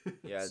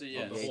 yeah, So,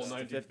 yeah. The the whole 80s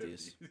to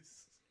 1950s.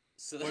 50s.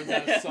 So Was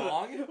that a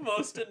song?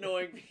 Most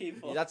annoying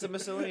people. Yeah, that's a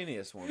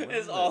miscellaneous one.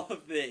 Is all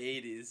of the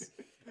 80s.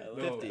 I love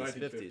No, that.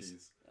 50s,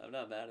 1950s. I'm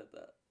not mad at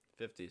that.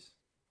 50s.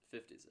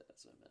 50s,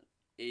 that's what I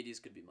meant.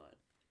 80s could be mine.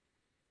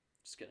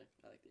 Just kidding.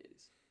 I like the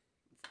 80s.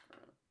 I'm fucking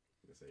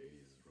around. I say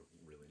 80s is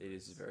really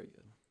 80s is very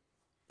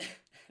good.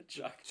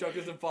 Chuck. Chuck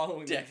isn't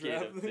following the Decade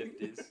draft. of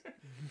 50s.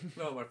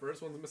 No, my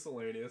first one's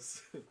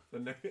miscellaneous. The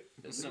next.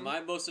 So my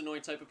most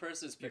annoying type of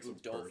person is people who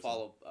Next don't one's person.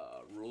 follow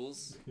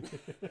rules.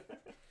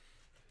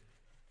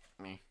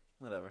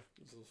 Whatever.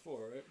 This was 4,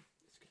 right?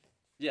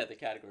 Yeah, the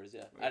categories.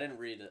 Yeah, I didn't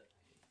read it,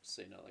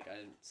 so I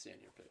didn't see any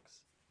of your picks.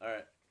 All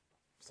right.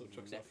 So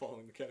Chuck's not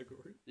following the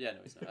category. Yeah, no,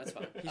 he's not. That's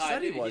fine. He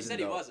said he wasn't. He said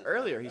he though. wasn't.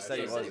 Earlier, he Yeah, said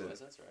he he wasn't. was.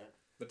 That's right.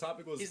 The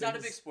topic was. He's not a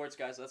things- big sports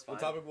guy, so that's fine.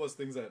 The topic was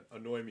things that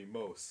annoy me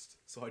most,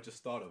 so I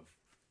just thought of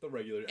the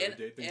regular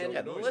everyday things and- that Yeah,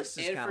 annoy the me. list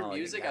is And kind for of like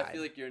music, a I guide.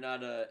 feel like you're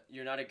not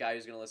a guy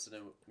who's gonna listen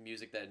to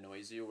music that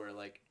annoys you. Where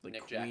like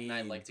Nick, Jack, and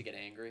I Queen. like to get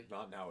angry.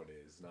 Not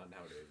nowadays. No.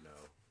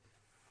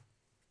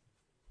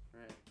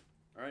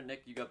 All right,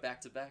 Nick, you got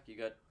back to back. You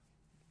got.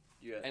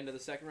 End of the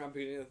second round,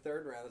 beginning of the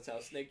third round. That's how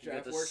snake You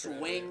got draft the works. around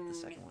swing. here. The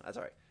second one. That's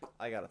all right.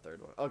 I got a third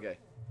one. Okay.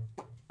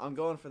 I'm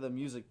going for the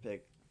music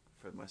pick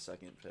for my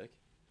second pick.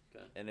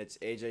 Okay. And it's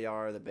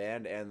AJR, the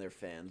band, and their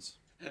fans.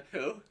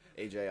 Who?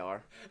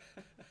 AJR.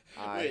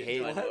 I Wait, hate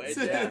do I know What?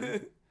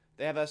 AJ?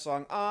 They have that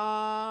song,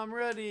 I'm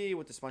ready,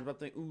 with the SpongeBob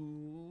thing.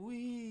 Ooh,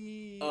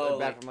 wee. Oh,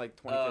 back like,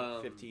 from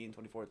like 2015,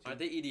 2014. Aren't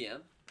they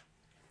EDM?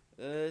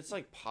 It's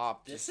like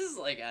pop. This just- is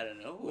like I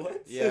don't know.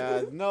 What?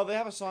 Yeah, no, they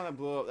have a song that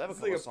blew up. They have a It's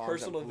couple like a songs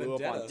personal that blew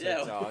up on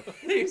vendetta. Yeah,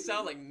 TikTok. you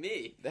sound like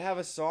me. They have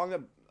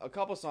a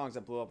couple songs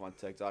that blew up on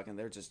TikTok, and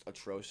they're just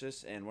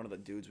atrocious. And one of the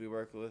dudes we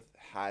work with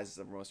has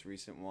the most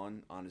recent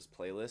one on his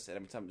playlist, and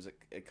every time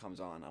it comes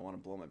on, I want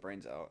to blow my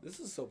brains out. This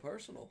is so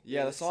personal.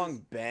 Yeah, the this song is-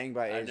 "Bang"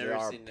 by I've never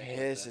AJR seen Nick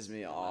pisses Dance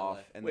me in my off.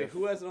 life. And Wait, they're-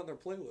 who has it on their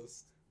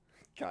playlist?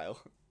 Kyle.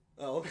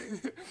 Oh.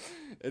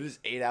 It is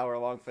 8-hour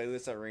long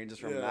playlist that ranges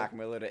from Yeah. Mac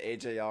Miller to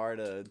AJR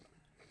to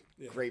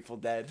Yeah. Grateful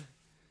Dead.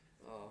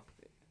 Oh.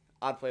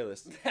 Odd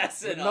playlist.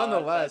 That's But an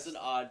nonetheless- Odd, that's an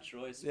odd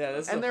choice. Yeah,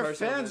 that's And a their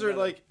personal fans are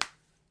vendetta. like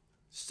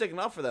sticking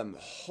up for them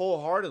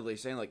wholeheartedly,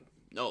 saying like,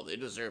 "No, they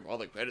deserve all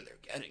the credit they're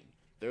getting."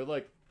 They're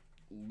like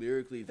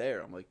lyrically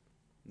there. I'm like,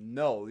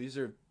 "No, these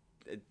are.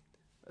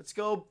 Let's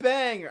go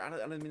bang!" Or I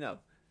don't even know,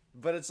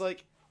 but it's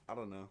like I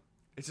don't know.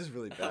 It's just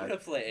really I'm gonna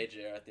bad. play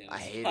AJR at the end. I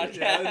of this hate it. podcast.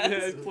 Yeah,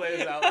 it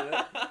plays out with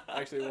it.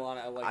 I actually want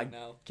it. I like it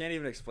now. Can't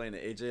even explain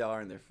it.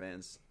 AJR and their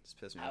fans just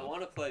piss me I off.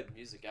 want to play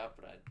music out,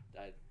 but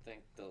I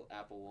think the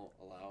Apple won't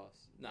allow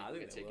us. Nah, I We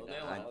think can they take will. it They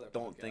down. allow I other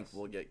don't think podcasts.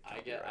 we'll get. I have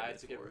copyrighted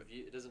to get for it.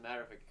 review. It doesn't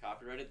matter if I get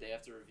copyrighted. They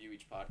have to review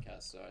each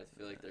podcast, so I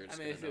feel like they're just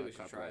I mean, I gonna feel know we should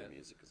try copyrighted it.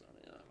 music is on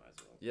it. Yeah, I might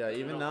as well. Yeah, I don't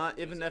even know not, what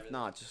even music if is.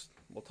 not, just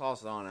we'll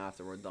toss it on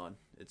after we're done.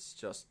 It's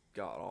just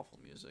god awful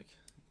music.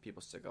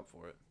 People stick up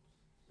for it.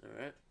 All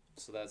right,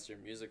 so that's your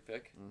music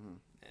pick.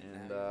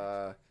 And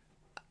now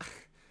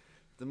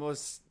the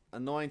most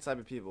annoying type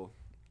of people.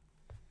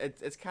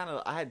 It's kind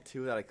of I had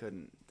two that I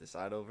couldn't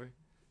decide over.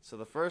 So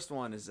the first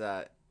one is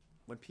that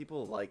when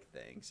people like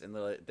things and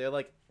they're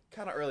like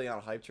kind of early on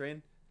a hype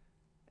train,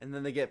 and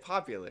then they get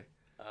popular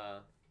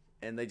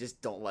and they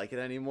just don't like it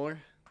anymore.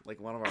 Like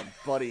one of our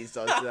buddies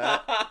does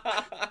that.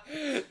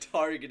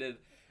 Targeted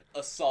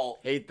assault.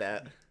 Hate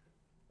that.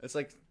 It's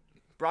like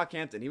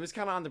Brockhampton. He was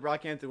kind of on the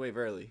Brockhampton wave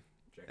early,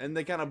 and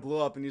they kind of blew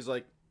up. And he's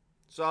like,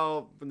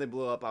 so when they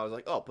blew up, I was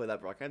like, oh, play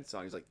that Brockhampton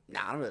song. He's like, nah,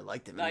 I don't really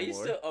like them Nah, you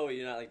anymore. still. Oh,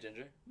 you're not like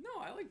Ginger.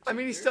 No, I like. I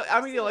mean, he Ginger. still. I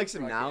mean, he still likes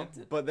like him now,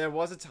 Brockhampton. but there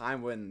was a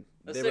time when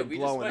Let's they say were we just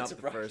blowing went up to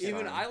the first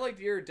Even time. I liked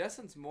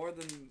Iridescence more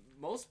than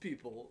most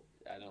people.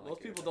 I don't like Most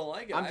it. people don't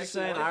like it. I'm I just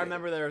actually saying. like I it.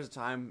 remember there was a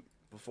time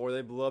before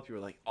they blew up, you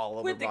were like all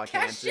over With the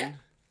cash, Brockhampton,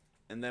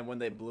 and then when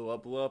they blew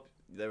up,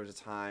 there was a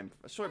time,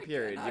 a short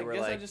period, I you were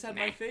guess like, I just had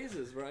my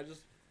phases where I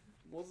just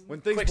wasn't.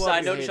 when things Quick blow up,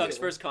 side you note: hate Chuck's it.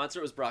 first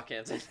concert was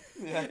Brockhampton,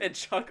 Yeah. and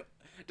Chuck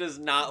does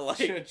not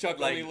like Chuck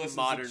like only listens to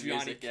modern Johnny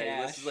music. Yeah, he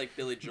Cash. listens to, like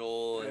Billy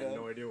Joel I and had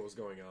no idea what was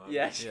going on.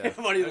 yeah, Yeah.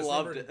 everybody I just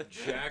loved remember it.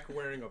 Jack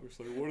wearing a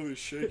what are they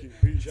shaking?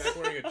 Jack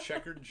wearing a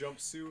checkered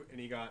jumpsuit, and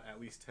he got at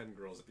least 10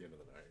 girls at the end of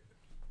the night.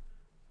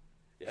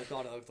 I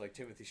thought it looked like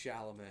Timothy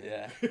Chalamet.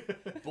 Yeah.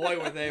 Boy,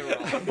 were they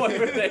wrong. Boy,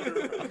 were they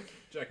wrong.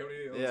 Jack, how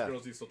many of those Yeah.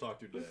 girls do you still talk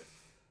to today?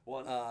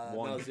 One.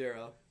 One. No,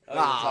 0. Oh, you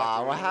talked Ah,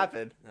 to what her.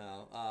 happened?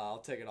 No, I'll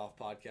take it off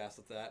podcast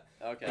with that.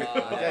 Okay.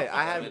 Okay,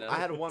 I Let me know.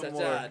 had one That's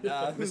more whose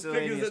pick is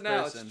miscellaneous it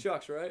now? person. It's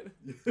Chuck's, right?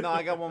 No,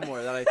 I got one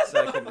more that I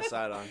said I couldn't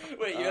decide on.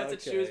 Wait, you have to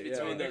Okay, choose yeah.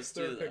 between The those next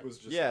two. third pick though. was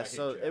just I Yeah, hate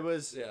so Jack. it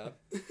was Yeah.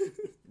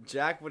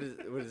 Jack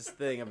with his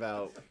thing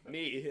about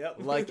Me, yep.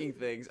 liking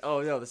things.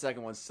 Oh no, the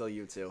second one's still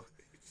you too.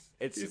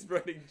 It's He's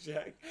writing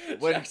Jack.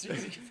 when Jack's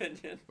music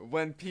opinion.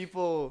 when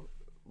people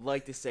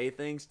like to say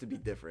things to be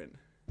different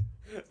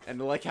and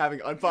like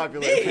having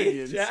unpopular Me,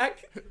 opinions.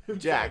 Jack?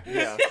 Jack,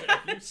 yeah. Jack,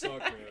 you suck,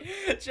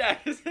 man.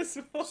 Jack is his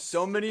most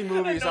So many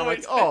movies, I'm annoying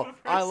like, type oh, of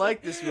I person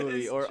like this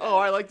movie, is or Jack. oh,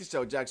 I like this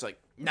show. Jack's like,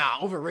 nah,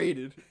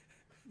 overrated.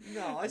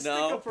 No, I stick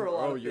No. up for a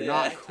lot Bro, of you're things.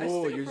 not I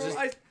cool, stick up you're for-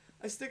 just-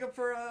 I stick up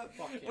for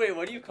Wait,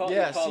 what do you call?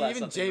 Yeah, you call see, that even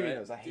something, Jamie right?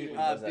 knows. I hate when he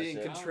does that being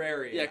shit.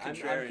 contrarian. Yeah, I'm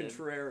contrarian.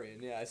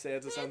 contrarian. Yeah, I say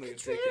it to sound like a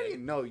Contrarian. dickhead.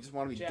 No, you just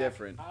want to be Jack,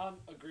 different. I don't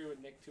agree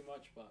with Nick too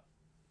much, but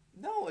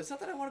No, it's not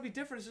that I want to be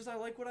different. It's just I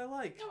like what I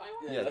like. No, I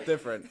want Yeah,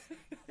 different.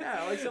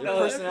 Yeah, I like something Your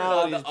No, different.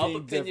 personality no, is the up being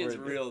opinion's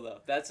different. real though.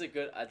 That's a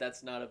good.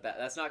 That's not a bad.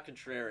 That's not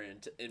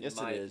contrarian in Yes,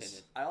 my it is.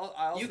 opinion. I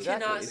also You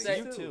Exactly. cannot It's say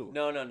you too.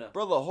 No, no, no.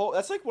 Bro, the whole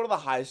that's like one of the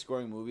highest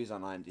scoring movies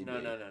on IMDb.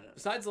 No.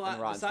 Besides the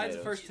And Rotten besides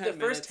the Tomatoes. first 10 The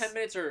minutes, first 10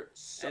 minutes are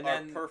and are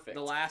then perfect.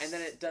 the last- and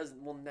then it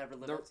will never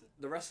live up to.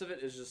 the rest of it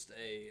is just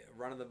a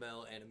run of the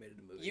mill animated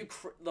movie.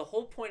 The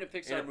whole point of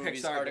Pixar And a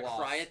movies Pixar are to gloss.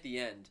 cry at the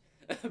end,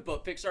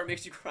 but Pixar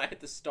makes you cry at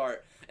the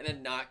start and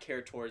then not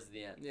care towards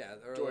the end, yeah,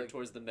 or or like,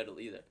 towards the middle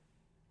either.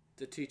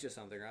 to teach us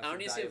something. Or I don't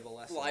need to see it valuable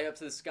lesson. fly up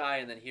to the sky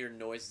and then hear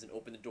noises and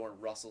open the door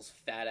and Russell's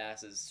fat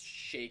ass is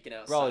shaking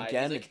outside. Bro, He's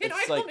again, like, Can I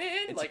it's like come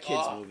in? it's Like, a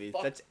kids oh, movie.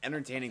 fuck. That's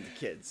entertaining to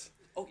kids.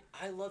 Oh,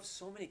 I love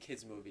so many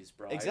kids movies,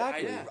 bro.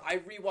 Exactly. I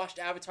rewatched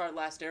Avatar: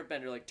 Last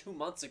Airbender like 2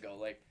 months ago.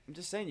 Like, I'm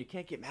just saying you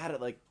can't get mad at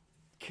like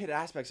kid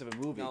aspects of a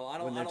movie No,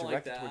 I when don't. they're I don't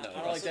like directed that. towards No, I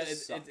don't like Russell that.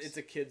 sucks. It's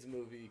a kids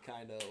movie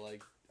kind of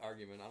like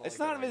argument. I don't It's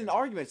like not that even an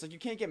argument. It's like you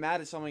can't get mad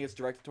at someone that gets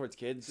directed towards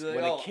kids Be like,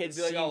 when oh, a kid's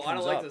be like, scene oh, comes I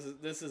don't like up. this.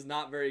 This is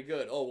not very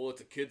good. Oh well,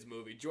 it's a kids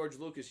movie. George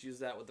Lucas used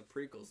that with the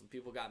prequels, and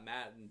people got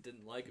mad and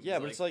didn't like him. Yeah,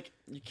 He's but it's like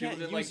you people can't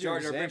didn't use like your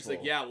Jar Jar Binks.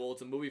 example. Like, yeah, well,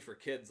 it's a movie for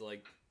kids.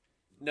 Like,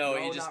 no,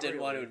 No, he just not didn't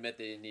want to really. admit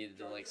that he needed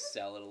to like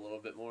sell it a little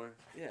bit more,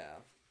 yeah.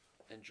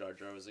 and Jar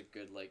Jar was a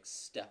good like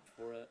step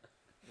for it.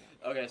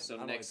 Okay, so I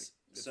don't Nick's like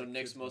it's so a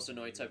Nick's kids most movie.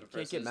 annoying type of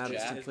You can't person get mad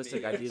is at Jack.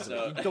 simplistic me. ideas.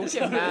 So- You don't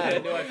get I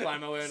mad. knew I'd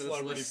find my way into this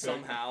Celebrity list pick.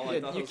 somehow. I Yeah,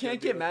 thought I you was gonna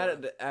can't do get it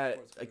mad with at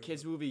sports a movie.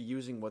 kids movie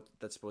using what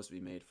that's supposed to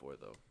be made for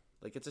though.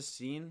 Like it's a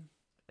scene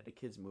at a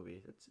kids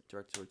movie that's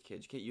directed towards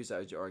kids. You can't use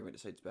that as your argument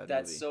to say it's a bad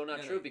That's movie. so not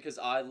Yeah, true no. because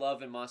I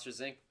love in Monsters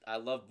Inc. I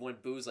love when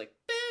Boo's like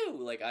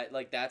boo,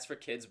 like that's for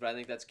kids, but I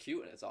think that's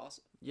cute and it's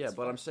awesome. Yeah, It's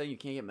but fun. I'm saying you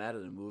can't get mad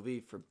at a movie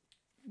for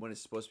when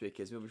it's supposed to be a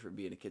kids movie for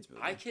being a kids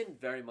movie. I can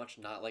very much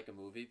not like a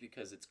movie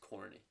because it's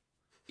corny,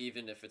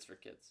 even if it's for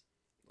kids.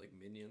 Like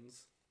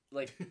Minions.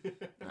 Like Nah,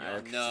 Yeah,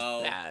 that's just no.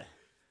 bad.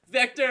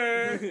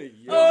 Vector. Yeah.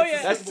 Oh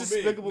yeah. That's Despicable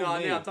Despicable No,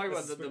 Me. yeah, I'm talking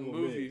That's about the Despicable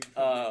movie. Me.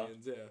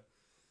 Minions, yeah.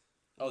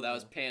 Oh, that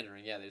was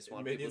pandering. Yeah, they just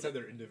wanted Minions people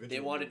had their individual. they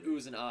wanted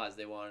movies. oohs and ahs.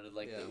 They wanted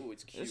like Yeah. the ooh,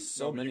 it's cute. There's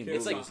so No, but many you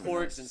movies. can't It's like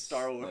Movies porgs in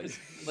Star Wars.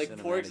 Like cinematic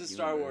porgs in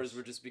Star universe. Wars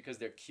were just because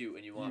they're cute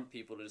and you want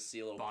people to see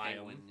a little Buy 'em.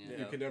 penguin. Yeah.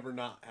 You can never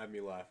not have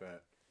me laugh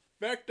at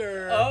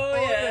Vector. Oh,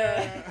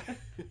 yeah.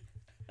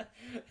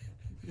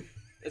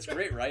 It's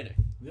great writing.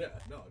 Yeah,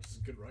 no, it's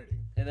just good writing.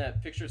 And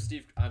that picture of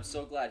Steve, I'm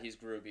so glad he's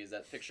Gru because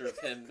that picture of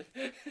him,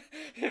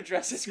 him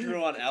dressed as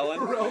Gru on Ellen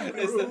Carell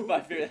is Gru.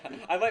 my favorite.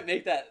 I might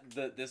make that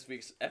this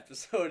week's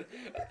episode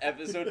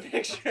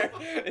picture.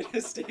 It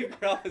is Steve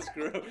Carell as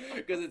Gru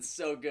because it's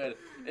so good,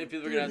 and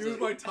people are Dude, gonna have he was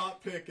to. my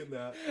top pick in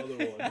that other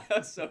one. That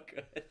was so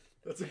good.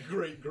 That's a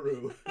great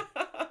Gru.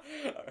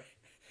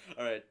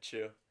 All right,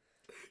 Chew.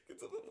 Get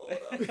to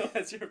the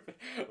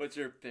phone. What's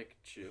your pick,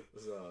 Chew?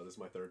 This is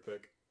my third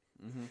pick.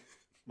 Mhm.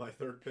 My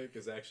third pick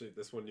is actually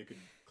this one you could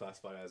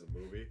classify as a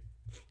movie.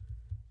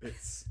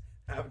 It's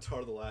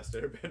Avatar: The Last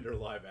Airbender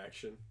live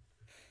action.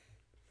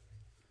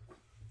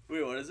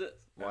 Wait, what is it?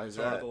 Why is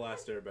Avatar: that? The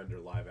Last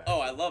Airbender live action. Oh,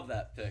 I love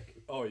that pick.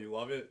 Oh, you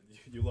love it?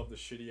 You love the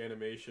shitty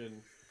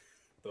animation,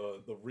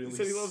 the really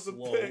said he loves the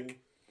slow pick.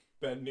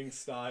 bending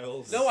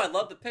styles. No, I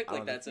love the pick. I Like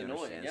don't that's think he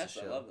annoying. understands Yes,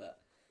 the I show. love that.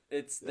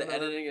 It's Yeah, the no,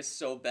 editing is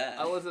so bad.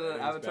 I wasn't an It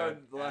was Avatar: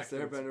 bad. The Last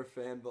Acting's- Airbender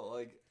fan, but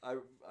like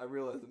I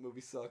realized the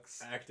movie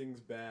sucks. Acting's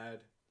bad.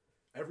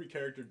 Every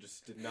character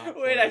just did not.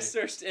 Wait, play. I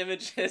searched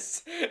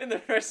images, and the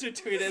first who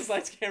tweeted is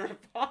Lights Camera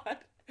Pod.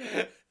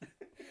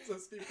 Is that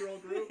Steve Carell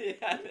Gru?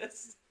 Yeah, it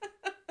is.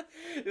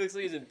 He looks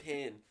like he's in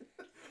pain.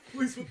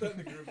 Please put that in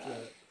the group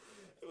chat.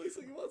 It looks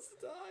like he wants to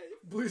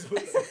die. Please put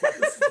This that.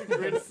 is the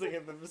greatest thing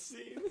I've ever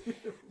seen.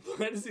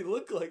 Why does he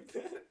look like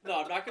that?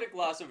 No, I'm not gonna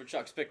gloss over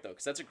Chuck's pick though,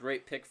 because that's a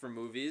great pick for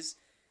movies.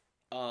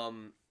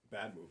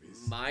 Bad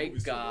movies. My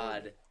Movies so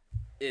God, good.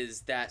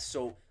 is that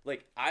so?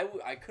 Like I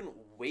couldn't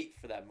wait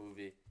for that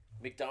movie.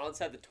 McDonald's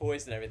had the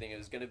toys and everything. It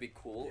was gonna be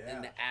cool,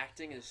 and Yeah. the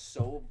acting is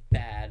so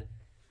bad.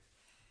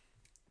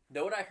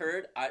 Know what I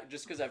heard?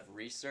 Just because I've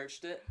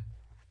researched it.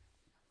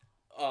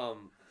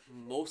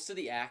 Most of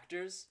the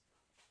actors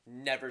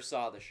never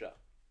saw the show,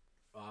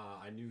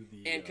 I knew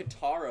the. and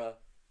Katara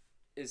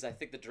is I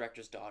think the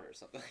director's daughter or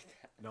something like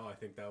that, No, I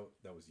think that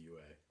was UA,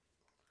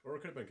 or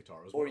it could have been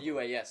Katara. It was or one of them.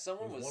 UA. Yeah,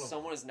 someone It was one of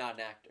someone is not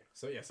an actor.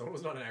 So yeah, someone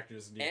was not an actor.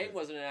 Just Aang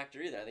wasn't an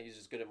actor either. I think he's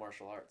just good at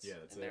martial arts. Yeah,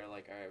 that's and it. they were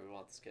like, all right, we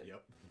want this kid.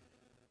 Yep.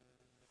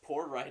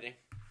 Poor writing.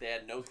 They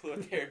had no clue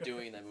what they were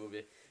doing in that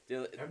movie.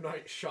 M.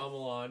 Night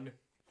Shyamalan.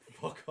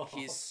 Fuck off.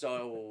 He's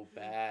so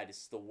bad.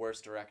 He's the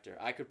worst director.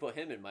 I could put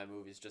him in my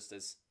movies just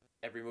as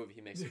every movie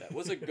he makes is bad. It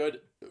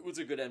was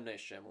a good M. Night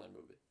Shyamalan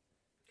movie.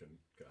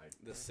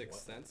 The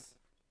Sixth what? Sense.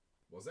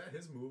 Was that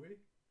his movie?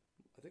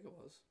 I think it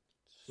was.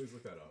 Please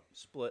look that up.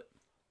 Split.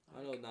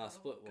 I know. Nah,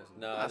 Split wasn't.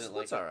 No, I didn't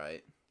like Split's it.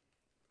 alright.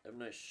 M.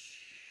 Night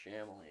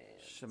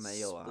Shyamalan.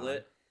 Shyamalan.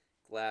 Split,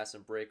 Glass,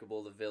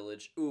 Unbreakable, The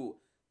Village. Ooh,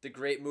 the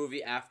great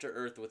movie After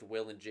Earth with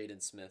Will and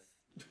Jaden Smith.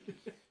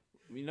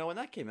 You know when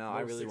that came out, I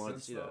No really Sixth wanted to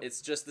Sense, see though. that.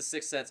 It's just The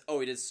Sixth Sense. Oh,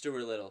 he did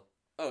Stuart Little.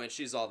 Oh, and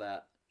She's All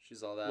That.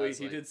 She's All That. Wait, It's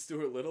he like- did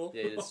Stuart Little?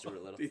 Yeah, he did Stuart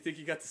Do Little. you think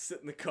he got to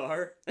sit in the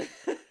car?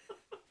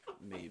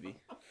 Maybe.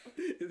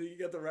 You think you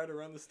got to ride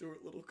around the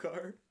Stuart Little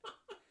car?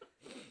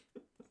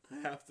 I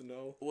have to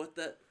know. What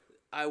the?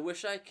 I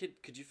wish I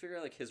could. Could you figure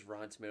out like his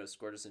Rotten Tomatoes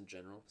score just in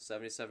general?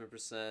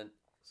 77%,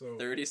 So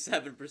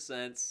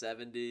 37%,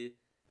 70,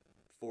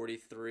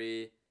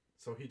 43,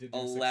 so he did do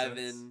Sixth Sense.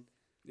 11.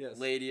 Yes.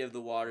 Lady of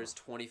the Waters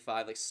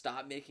 25. Like,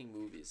 stop making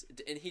movies.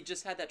 And he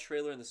just had that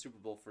trailer in the Super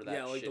Bowl for that.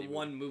 Yeah, like the shitty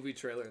one movie. movie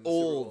trailer in the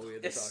Old. Super Bowl we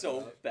had to It's talk so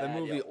about. bad. The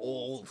movie yeah,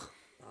 old.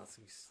 Oh, it's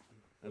gonna be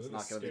That's Wasn't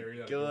not it gonna scary be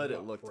that good. girl It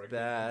got looked pregnant in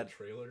bad. the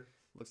trailer.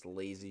 Looks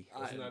lazy.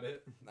 Wasn't that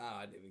it? Nah,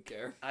 I didn't even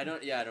care. I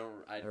don't. Yeah, I don't.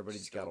 I Everybody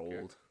just just got don't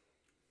care. old.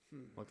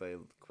 Looked like a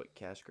quick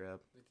cash grab.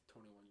 Like the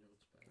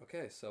 21-year-olds back.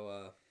 Okay,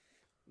 so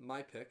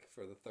my pick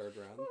for the third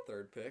round,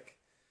 third pick.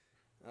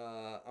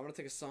 I'm gonna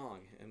take a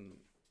song, and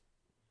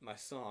my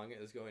song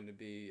is going to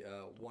be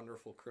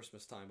 "Wonderful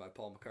Christmas Time" by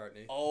Paul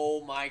McCartney.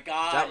 Oh my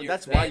God!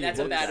 That's why you That's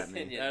a looked bad at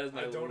me. opinion. That is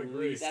my I don't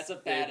agree. least That's a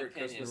bad favorite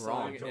opinion. Christmas You're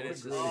wrong. song, Don't and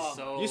it's agree. just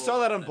so You saw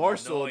that on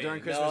Barstool annoying.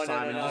 during Christmas No,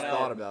 time and no, just no.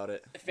 thought about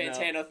it.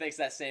 Fantano thinks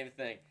that same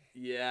thing.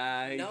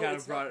 Yeah, he No, kind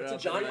it's of brought not. it It's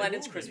up. John great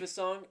Lennon's movie. Christmas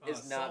song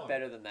is not Song.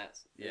 better than that.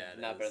 Yeah, it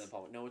not better is. than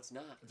Paul. No, it's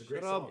not. It's a great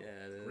Shut song. up.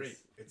 Yeah, it is. Great.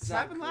 It's It's not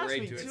happened last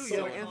great, week dude. too. It's You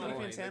so have Anthony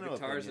annoying. Fantano The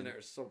guitars in opinion. it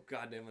are so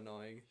goddamn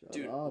annoying.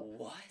 Dude, up.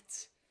 what?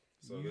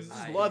 So You this just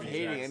is love gonna be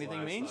hating Zach's anything last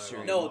time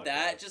mainstream. on No, the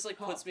that podcast. just like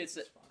Oh, puts me. it's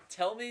fine.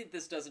 Tell me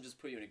this doesn't just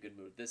put you in a good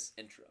mood. This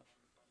intro.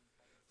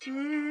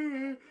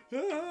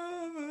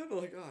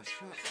 Like, oh,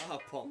 shut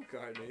up, Paul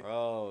McCartney.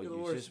 Bro, You're the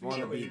you worst. just want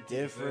to Really? be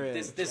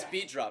different. This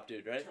beat drop,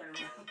 dude. Right? Turn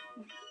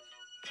around.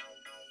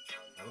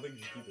 I don't think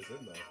you should keep this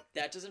in though.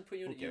 That doesn't put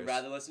you in. Who You'd cares?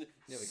 rather listen.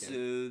 Yeah, we can.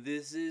 So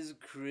this is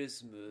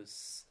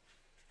Christmas,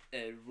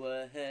 and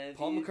what have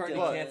Paul you McCartney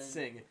done? can't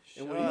sing.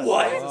 Shut And when he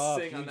What? tries to up.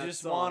 sing on You that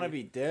just song, want to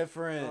be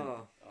different.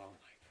 Oh, Oh my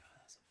God,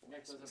 that's a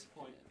Nick, bullshit that's a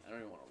point. opinion. I don't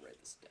even want to write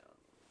this down.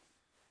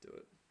 do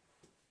it.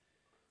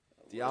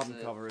 The What is album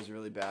it? cover is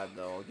really bad,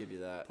 though. I'll give you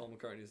that. Paul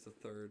McCartney is the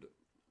third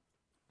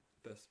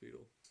best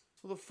Beatle.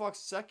 Who the fuck's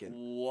second?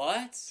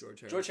 What? George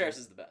George Harrison.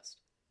 Harrison's the best.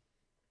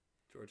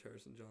 George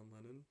Harrison, John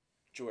Lennon.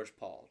 George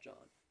Paul, John,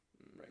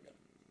 Ringo.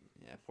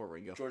 Yeah, poor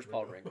Ringo. George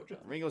Paul, Ringo, John.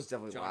 Ringo's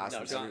definitely John- last. no,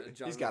 on John- every-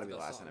 John he's wrote got to the be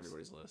best last on songs.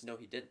 everybody's list. No,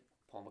 he didn't.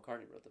 Paul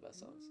McCartney wrote the best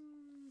songs.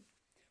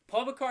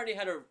 Paul McCartney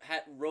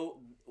wrote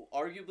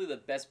arguably the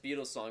best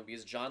Beatles song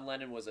because John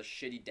Lennon was a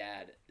shitty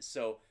dad.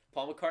 So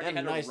Paul McCartney And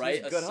had nice, to write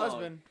he's a a good song.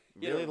 husband.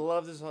 Yeah. Really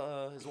loved his He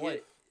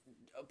wife.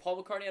 had-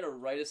 Paul McCartney had to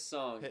write a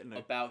song Hitting her.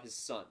 about his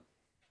son.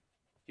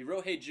 He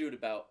wrote "Hey Jude"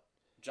 about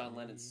John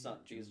Lennon's son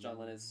because John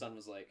Lennon's son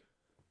was like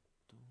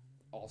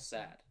all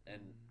sad,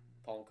 and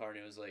Paul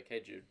McCartney was like, "Hey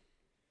Jude."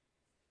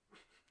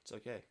 It's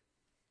okay.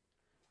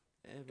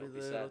 Every Don't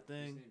be little sad. His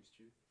thing. name's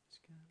Jude.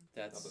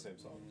 That's Not the same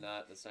song.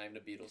 Not the same. The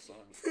Beatles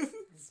song.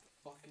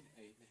 Fucking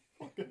hate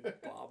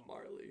Nick. Bob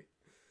Marley.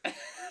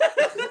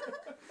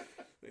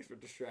 Thanks for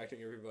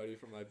distracting everybody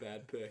from my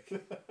bad pick.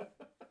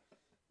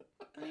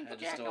 I Jack,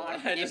 just I wanna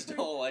don't. be I just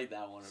different. don't like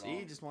that one at See, all.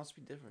 he just wants to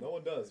be different. No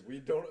one does. We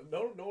don't.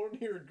 No one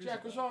here agrees. Jack,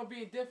 with what's that. wrong with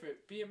being different?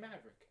 Be a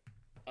maverick.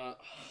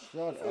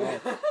 Shut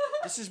up.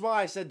 This is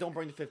why I said don't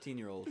bring the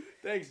 15-year-old.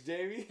 Thanks,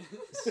 Jamie.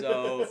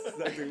 So That's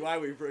exactly why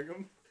we bring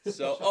him.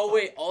 So, oh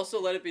wait,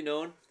 also let it be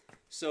known.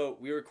 So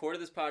we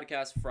recorded this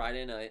podcast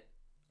Friday night,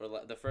 or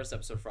the first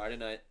episode Friday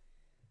night.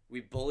 We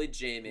bullied Who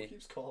Jamie.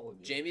 keeps calling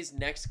you? Jamie's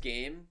next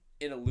game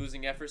in a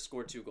losing effort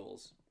scored 2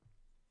 goals.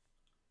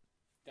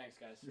 Thanks,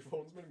 guys. Your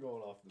phone's been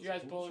going off. You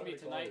guys Who's bullied trying me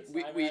to call tonight. you?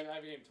 We- I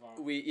have a game tomorrow.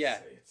 We yeah.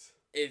 Say it.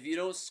 If you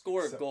don't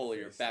score a Set goal, the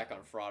you're face back down.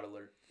 on fraud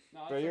alert.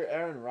 No, Bro, you're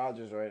Aaron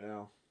Rodgers right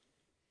now.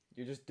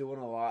 You're just doing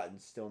a lot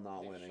and still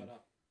not Nick, winning. Shut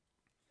up.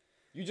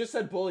 You just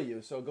said bully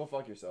you, so go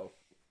fuck yourself.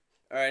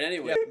 All right.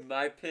 Anyway,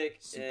 my pick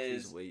So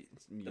is please wait.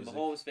 It's the music.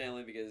 Mahomes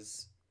family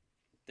because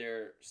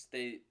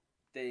they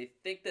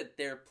think that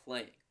they're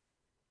playing.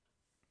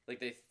 Like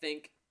they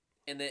think,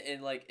 and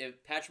like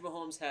if Patrick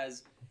Mahomes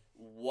has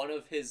one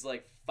of his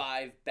like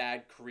 5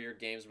 bad career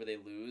games where they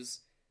lose,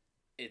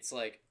 it's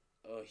like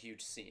a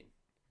huge scene,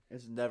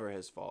 It's never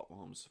his fault.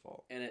 Mahomes'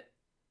 fault, and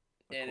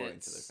according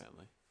it's, to their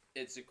family.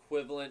 It's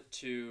equivalent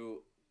to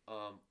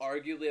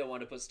arguably I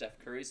want to put Steph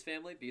Curry's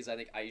family because I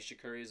think Aisha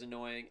Curry is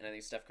annoying and I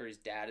think Steph Curry's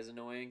dad is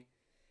annoying.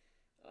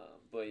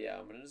 But yeah,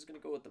 I'm just gonna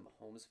go with the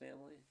Mahomes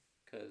family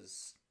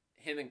because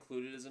him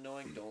included is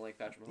annoying. Don't like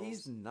Patrick Mahomes.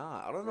 He's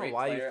not. I don't know Great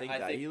why player. you think I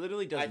that. think- He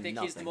literally does I think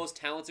nothing. he's the most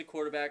talented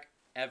quarterback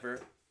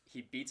ever.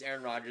 He beats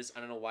Aaron Rodgers. I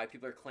don't know why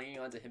people are clinging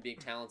on to him being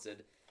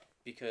talented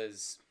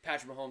because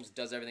Patrick Mahomes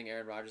does everything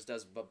Aaron Rodgers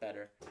does, but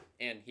better,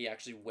 and he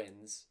actually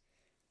wins.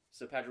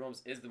 So Patrick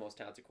Mahomes is the most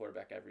talented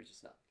quarterback ever. He's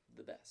just not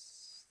the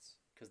best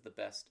because the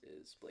best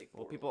is Blake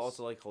Well, Bortles. people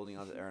also like holding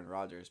on to Aaron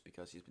Rodgers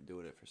because he's been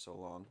doing it for so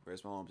long.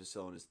 Whereas Mahomes is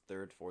still in his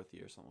 3rd, 4th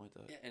year, something like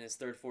that. Yeah, in his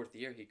 3rd, 4th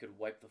year, he could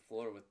wipe the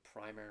floor with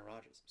prime Aaron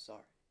Rodgers. I'm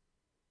sorry.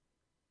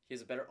 He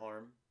has a better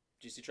arm.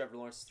 Did you see Trevor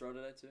Lawrence's throw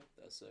today too?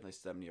 That was sick. Nice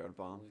 70-yard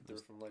bomb. He threw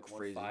That's from like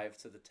crazy.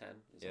 1-5 to the 10. It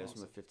was Yeah, it's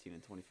awesome. from the 15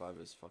 and 25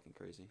 is fucking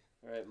crazy.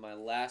 All right, my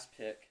last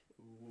pick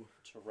Ooh,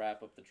 to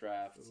wrap up the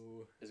draft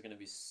ooh. is going to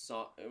be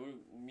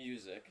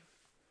music.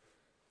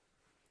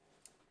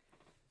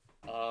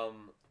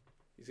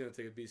 He's gonna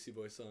take a BC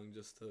Boy song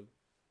just to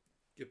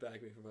Get back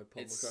at me for my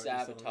Paul It's McCartney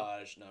song.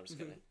 Sabotage. No, I'm just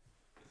kidding.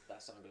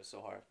 That song goes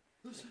so hard.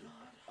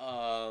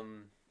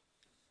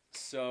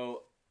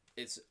 So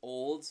it's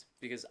old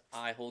because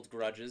I hold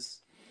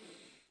grudges.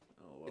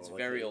 Oh, well, It's I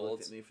very think you looked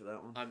old. at me for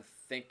that one. I'm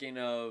thinking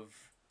of.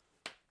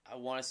 I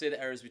want to say the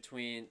era's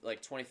between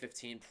like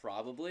 2015,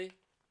 probably.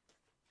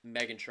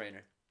 Meghan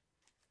Trainor.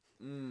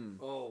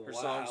 Oh, Her wow.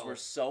 songs were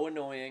so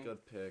annoying.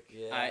 Good pick.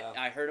 Yeah.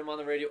 I heard him on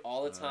the radio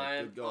all the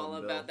time. good going, All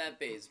Bill. about that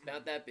bass,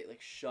 about that bass.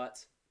 Like,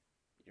 shut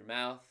your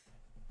mouth.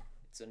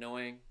 It's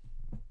annoying.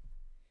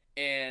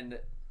 And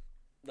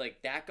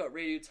like that got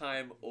radio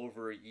time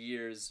over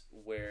years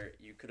where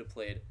you could have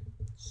played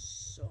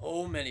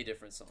so many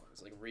different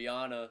songs. Like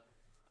Rihanna,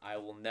 I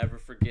will never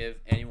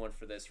forgive anyone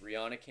for this.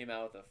 Rihanna came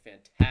out with a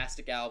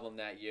fantastic album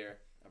that year.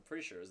 I'm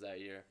pretty sure it was that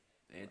year.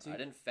 Auntie? I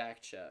didn't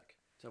fact check,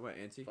 Talk about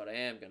Auntie? but I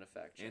am gonna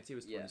fact check. Auntie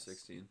was Yes.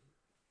 2016.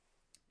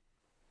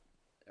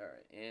 All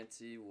right,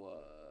 Auntie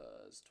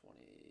was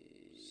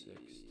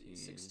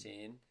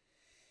 2016.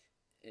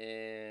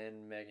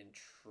 And Meghan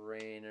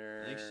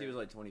Trainor. I think she was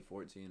like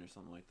 2014 or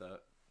something like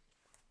that.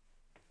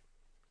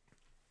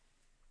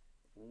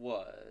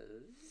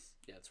 Was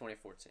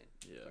 2014.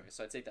 Yeah. Okay,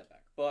 so I take that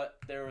back. But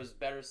there was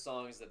better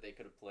songs that they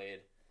could have played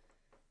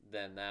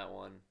than that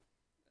one.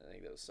 I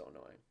think that was so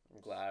annoying.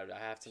 I'm glad I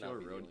have to not Sure,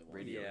 be the road- only one.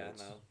 radio Yeah,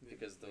 hits. no.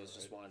 Because those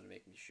just wanted to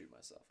make me shoot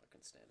myself. I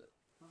couldn't stand it.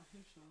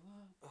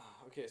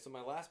 Okay, so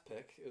my last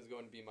pick is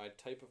going to be my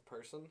type of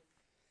person.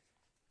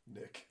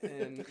 Nick.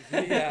 And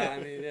yeah,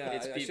 I mean, yeah.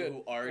 It's I people should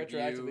who argue.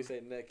 retroactively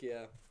say Nick,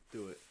 yeah.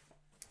 Do it.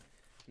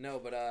 No,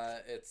 but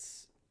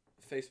it's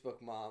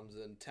Facebook moms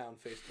and town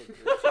Facebook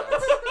group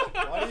chats.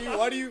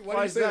 Why do you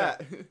Why is say that?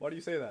 that? Why do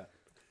you say that?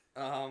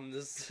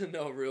 There's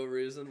no real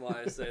reason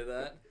why I say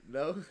that.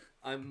 No?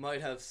 I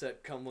might have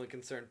set Cumberland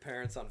concerned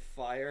parents on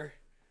fire.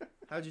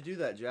 How'd you do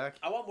that, Jack?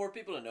 I want more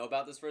people to know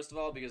about this first of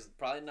all because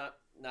probably not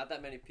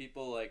that many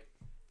people like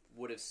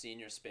would have seen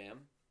your spam.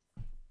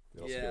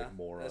 You also Yeah, make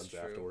morons that's true.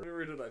 afterward.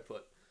 Where did I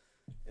put?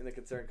 In the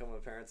concerned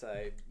Cumberland parents,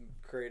 I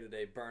created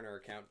a burner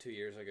account 2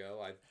 years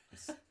ago. I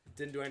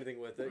didn't do anything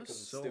with it That because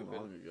was it's so stupid.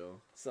 long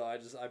ago. So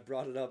I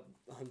brought it up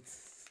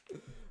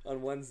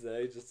on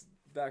Wednesday, just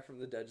back from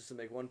the dead, just to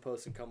make one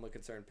post in Cumberland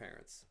concerned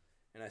parents,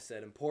 and I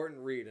said important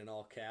read in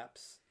all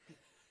caps.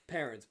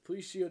 Parents,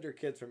 please shield your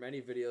kids from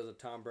any videos of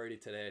Tom Brady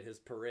today at his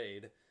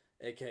parade,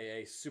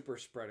 aka super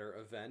spreader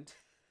event.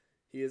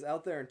 He is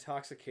out there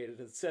intoxicated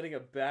and setting a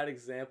bad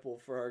example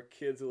for our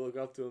kids who look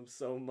up to him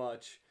so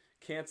much.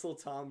 Cancel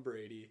Tom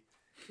Brady.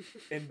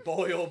 And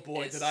boy, oh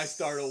boy, did I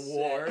start a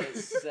war. It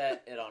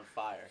set it on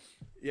fire.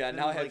 Yeah,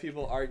 now I have Like-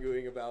 people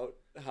arguing about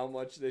how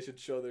much they should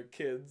show their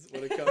kids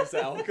when it comes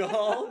to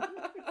alcohol.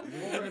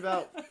 In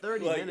about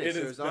 30 Like, minutes, it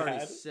is there's already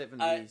bad.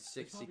 70,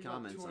 60 Probably about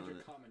comments on 200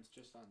 it. comments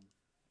just on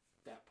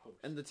that post.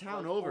 And the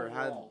town Like, over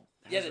had. overall.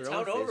 Yeah, has the their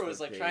own town over Facebook was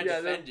like page. trying to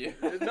Yeah, defend you.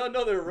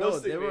 No, they were No,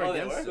 roasting they me. were Oh, they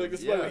against were? Like, them.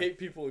 this is why Yeah. we hate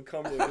people in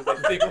Cumberland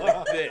because they think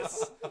like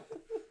this.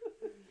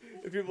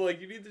 And people are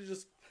like, you need to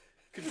just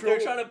control.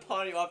 They're trying to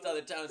pawn you off to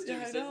other towns too.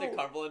 Yeah, I Didn't the know.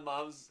 Cumberland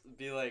moms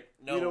be like,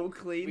 no, We don't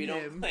claim we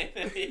don't him. claim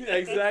him. Yeah,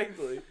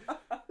 exactly.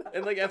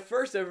 And like at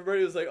first,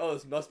 everybody was like, "Oh,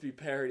 this must be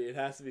parody. It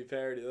has to be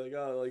parody." Like,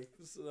 "Oh, like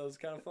that was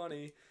kind of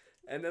funny."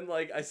 And then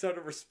like I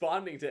started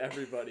responding to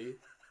everybody,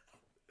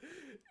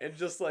 and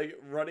just like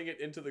running it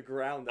into the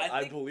ground that I I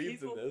think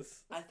believed people- in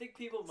this. I think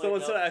people might Someone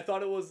know. said I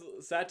thought it was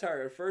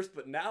satire at first,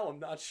 but now I'm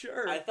not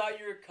sure. I thought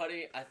you were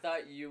cutting. I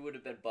thought you would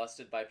have been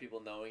busted by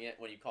people knowing it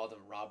when you called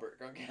him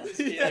Robert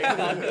Gronkowski. Yeah.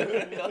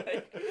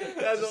 Like,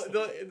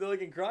 They're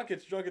like in Gronk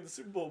gets drunk at the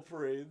Super Bowl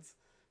parades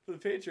for the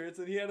Patriots,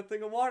 and he had a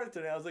thing of water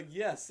today. I was like,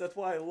 yes, that's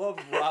why I love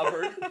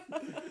Robert.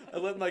 I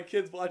let my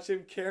kids watch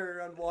him carry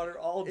around water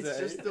all day. It's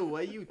just the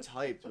way you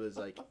typed was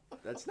like,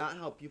 that's not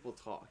how people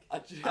talk. I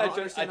don't tried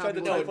understand how to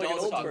people type like an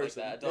adults old talk like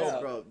person. that. No, Adults- Yeah.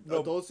 bro. No.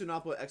 Adults do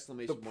not put The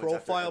exclamation points after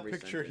profile every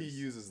picture he sentence.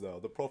 uses, though.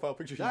 The profile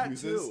picture That he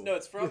uses. too. no,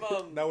 it's from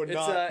That would It's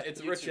not.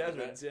 it's Rich YouTubers,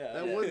 Evans, yeah.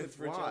 That yeah, wouldn't it's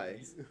Rich fly.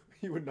 Evans.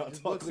 He would not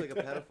He talk looks like a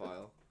that.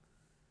 pedophile.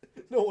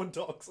 No one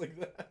talks like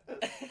that.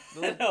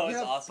 They're like, No, you it's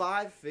have awesome.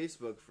 5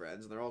 Facebook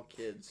friends, and they're all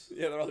kids.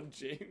 Yeah, they're all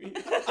Jamie.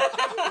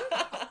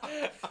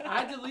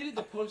 I deleted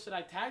the post that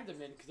I tagged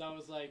him in because I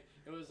was like,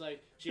 it was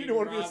like You Jamie, don't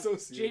want to be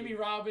associated. Jamie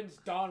Robbins,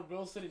 Don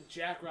Wilson, and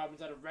Jack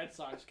Robbins at a Red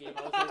Sox game.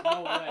 I was like,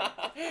 no way.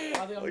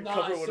 I think I'm The not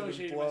cover would've been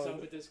associating blown.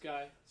 myself with this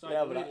guy. So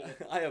Yeah, I but deleted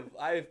it.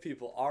 I have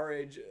people our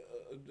age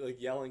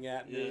like yelling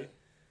at me. Yeah.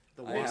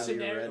 The I have Wally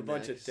there a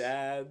bunch of rednecks.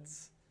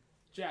 dads.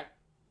 Jack,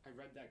 I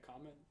read that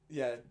comment.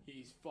 Yeah,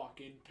 He's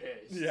fucking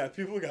pissed. yeah.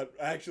 People got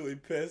actually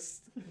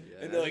pissed, Yeah,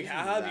 and they're like, it's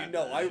 "How do you that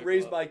know? bad. I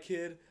raised my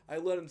kid. I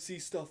let him see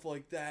stuff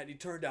like that, and he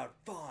turned out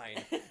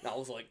fine." And I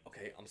was like,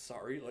 "Okay, I'm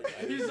sorry." Like,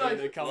 I He's didn't like,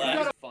 mean to come Well, out.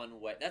 that's a fun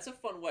way. That's a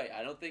fun way.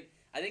 I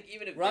think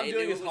even if What I'm they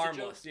doing knew is it was a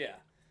harmless. joke, Yeah.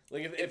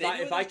 Like if If they knew I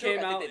it was a came joke,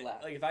 I think out they'd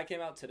laugh. like if I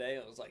came out today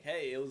and it was like,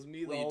 "Hey, it was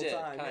me the well, you whole did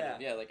time." kind Yeah.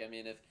 of. Yeah, like I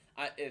mean,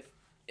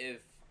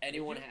 if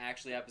anyone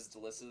actually happens to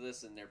listen to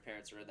this and their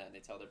parents are in that and they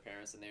tell their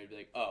parents and they would be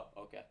like, oh,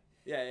 okay.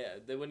 Yeah, yeah.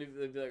 They wouldn't even,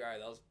 they'd be like, all right,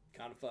 that was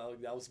kind of fun.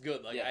 Like, that was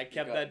good. Like, Yeah, I you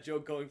kept got that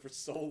joke going for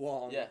so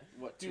long. Yeah,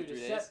 what, 2-3 Dude,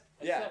 days?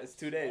 Yeah, it's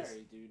 2 days.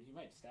 Scary, dude. He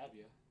might stab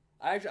you.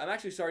 I'm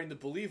actually starting to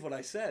believe what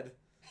I said.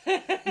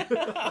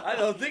 I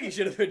don't think he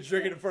should have been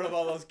drinking in front of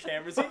all those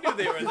cameras. He knew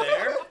they were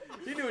there.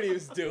 He knew what he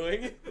was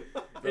doing.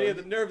 And he had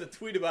the nerve to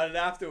tweet about it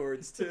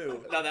afterwards,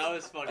 too. No, that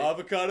was funny.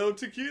 Avocado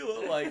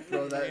tequila. Like,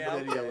 Bro, that yeah,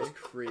 video okay. was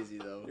crazy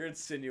though. You're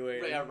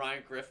insinuating. But yeah,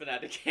 Ryan Griffin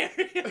had to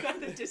carry him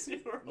out of Disney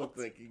World. Looked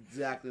like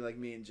exactly like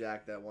me and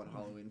Jack that one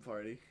Halloween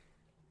party.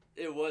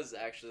 It was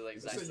actually like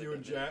Is exactly it you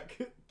and that.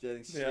 Jack?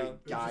 Getting straight Yeah.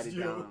 guided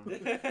you. down.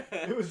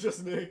 It was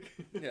just Nick.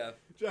 Yeah.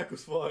 Jack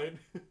was fine.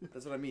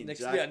 That's what I mean. Nick's,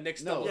 Jack, yeah, Nick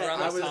stumbled Yeah,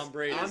 around I like was- Tom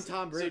Brady. I'm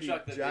Tom Brady. So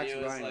Chuck, the Jack's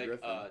video is Ryan like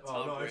Griffin.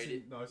 Tom I've Brady.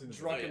 seen, I've seen the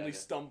drunkenly Oh, yeah.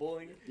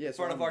 stumbling Yeah, in so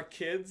front of I'm- our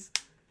kids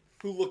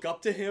who look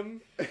up to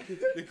him.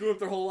 They grew up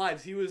their whole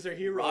lives. He was their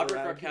hero. Robert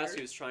around Gronkowski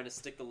here. was trying to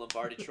stick the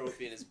Lombardi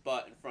Trophy in his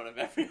butt in front of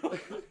everyone.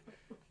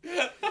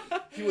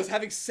 He was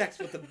having sex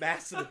with the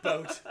mast of the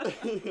boat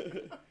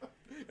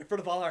in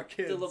front of all our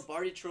kids. The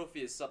Lombardi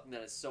Trophy is something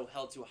that is so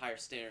held to a higher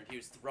standard. He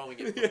was throwing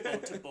it from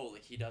boat to boat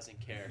like he doesn't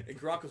care. And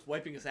Gronk was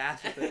wiping his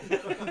ass with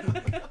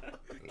it.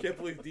 Can't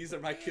believe these are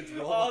my kids'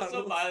 role Also,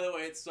 models. by the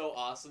way, it's so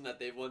awesome that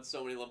they've won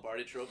so many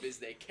Lombardi trophies.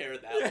 They care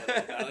that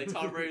much. Like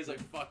Tom Brady was like,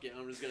 "Fuck it,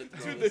 I'm just gonna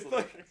throw Dude, this."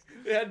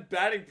 they had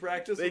batting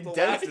practice They with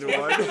the last dented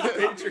one.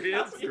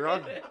 Patriots.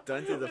 Gronk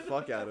dented the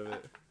fuck out of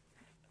it.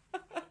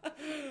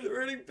 They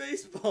were hitting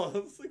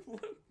baseballs. Like,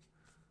 what?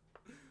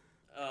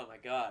 Oh my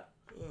god!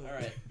 All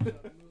right.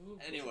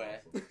 Anyway,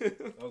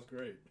 That was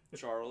great.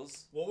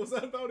 Charles, What was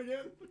that about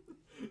again?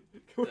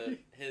 Can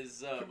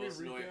his Can we most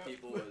annoying recap?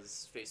 people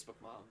was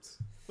Facebook moms.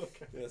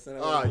 Okay. Yes, and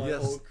that Ah, was my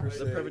yes. whole The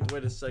crusade. perfect way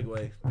to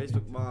segue.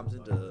 Facebook moms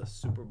into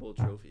Super Bowl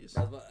trophies.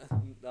 That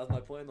was my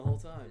plan the whole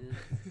time.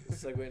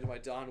 Segue into my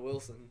Don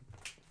Wilson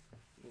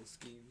little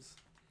schemes.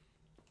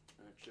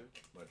 Alright, sure.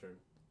 My turn.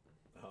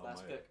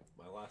 Last pick.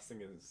 My last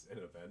thing is an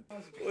event.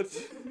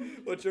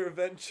 What's your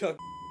event, Chuck?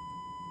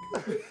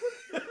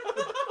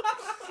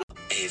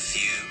 A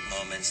few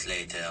moments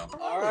later.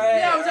 All right.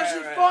 Yeah, it was all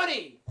actually right.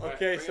 funny. All right,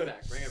 Okay, bring so it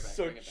back, bring it back,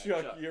 so bring it back.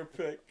 Chuck, Chuck. your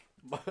pick.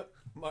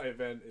 My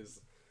event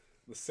is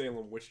the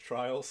Salem witch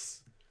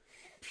trials,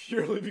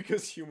 purely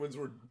because humans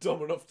were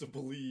dumb enough to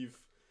believe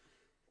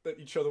that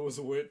each other was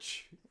a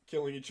witch,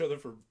 killing each other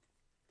for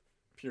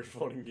pure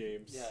fun and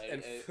games. Yeah,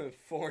 And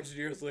 400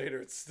 years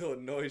later, it still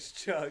annoys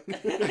Chuck.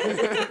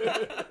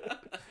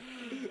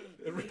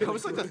 It really, That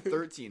was like the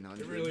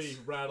 1300s. It really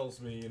rattles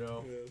me, you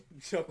know.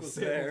 Chuck was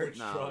Salem there. witch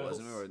No, it trials.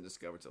 wasn't. We were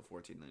discovered till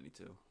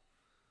 1492.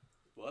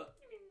 What?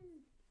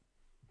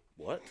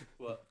 What?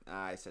 What?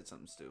 I said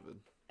something stupid.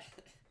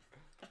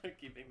 I'm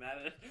keeping that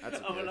in. That's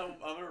I'm okay.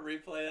 gonna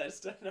replay that. I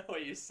just don't know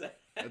what you said.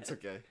 That's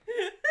okay.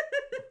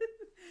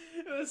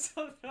 It was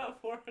something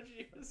about 400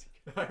 years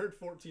ago. I heard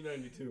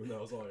 1492, and that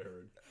was all I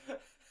heard.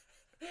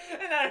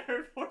 And I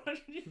heard 400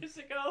 years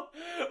ago,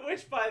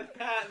 which by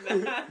that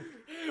math,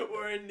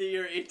 we're in the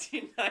year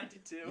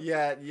 1892.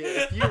 Yeah,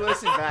 if you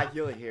listen back,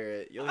 you'll hear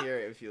it. You'll hear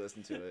it if you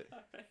listen to it.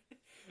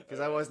 Because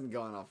I wasn't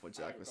going off what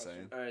Jack was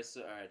saying. All right,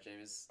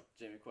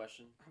 Jamie,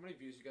 question. How many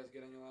views you guys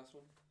get on your last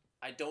one?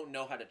 I don't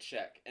know how to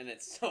check, and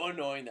it's so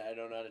annoying that I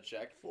don't know how to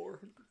check. 4.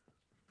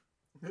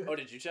 Oh,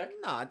 did you check?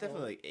 No,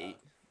 definitely like 8.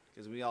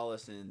 Because we all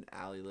listened.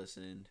 Allie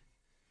listened.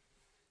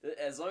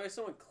 As long as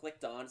someone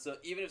clicked on, so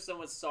even if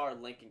someone saw our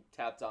link and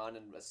tapped on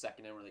in a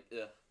second and we're like,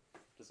 ugh,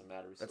 doesn't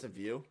matter. We That's a still,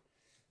 view?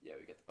 yeah,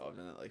 we get the Oh, I've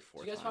done it like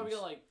 4 So you guys times. probably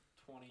get like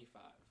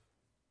 25.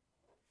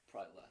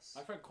 probably less.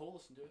 My friend Cole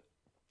listened to it.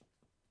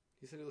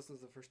 He said he listens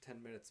to the first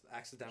 10 minutes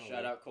accidentally.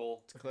 Shout out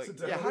Cole. Click.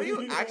 Accidentally. Yeah, how do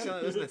you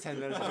accidentally listen to 10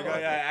 minutes I of was a like, oh,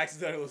 yeah, I podcast?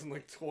 accidentally listened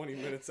like 20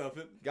 minutes of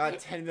it. Got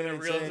 10 And I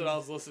minutes realized in. what I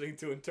was listening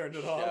to and turned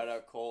it off. Shout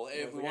out Cole.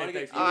 Hey, if we Okay, want to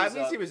get thanks. viewers At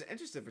least up, he was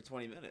interested for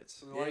 20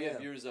 minutes. if we want to Yeah.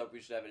 get viewers up,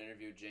 we should have an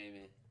interview with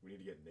Jamie. We need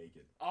to get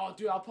naked. Oh,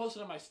 dude, I'll post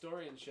it on my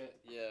story and shit.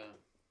 Yeah,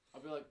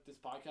 I'll be like, this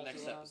podcast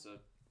next is on. episode.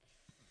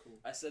 Cool.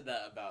 I said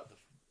that about the.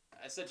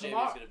 I said Jamie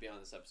Tomorrow- was gonna be on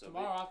this episode.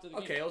 Tomorrow after the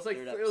Okay, game. it was like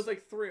Third it was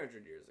like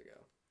 300 years ago.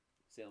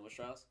 Salem Witch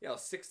Trials Yeah, it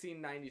was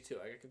 1692.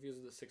 I got confused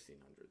with the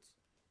 1600s.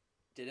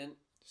 didn't.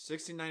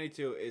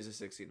 1692 is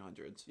the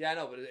 1600s. Yeah, I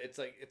know, but it's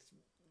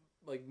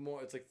like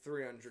more. It's like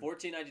 300.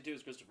 1492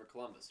 is Christopher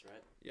Columbus,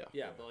 right?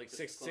 Yeah, but like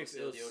Christopher six. Columbus It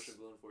sailed was, the ocean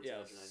blue in yeah,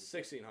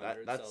 1492.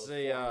 1600. That's so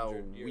a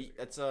 400 years wheat. ago.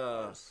 That's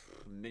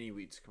a mini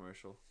wheats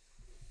commercial.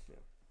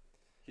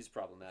 He's Okay,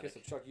 problematic. so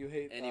Chuck, you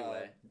hate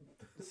Anyway.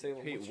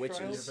 Salem Hate witch witches.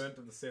 The trials? event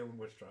of the Salem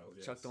witch trials.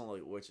 Yes. Chuck don't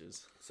like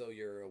witches. So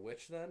you're a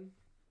witch then?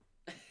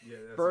 Yeah,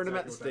 that's Burn 'em exactly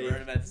at what the that Burn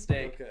meant. him at the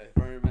stake. Okay.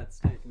 Burn him at the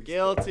stake. Please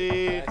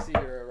Guilty. I see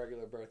your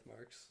regular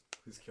birthmarks.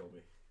 Please kill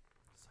me.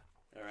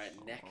 All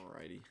right, Nick.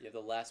 Alrighty. You have the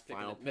last pick.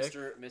 Final in pick?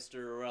 it. Mr.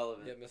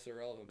 Irrelevant. Yeah, Mr.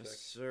 Relevant pick. Mr.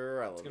 It's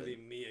Relevant. gonna be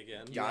me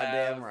again. You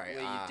Goddamn have- right.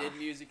 Wait, Ah. you did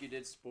music, you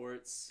did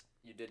sports,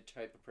 you did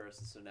type of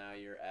person, so now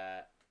you're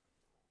at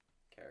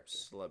character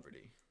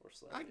Celebrity. or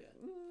celebrity.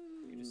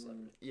 You do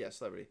celebrity. Yeah,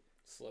 celebrity.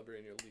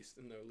 Celebrity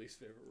in their least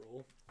favorite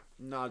role.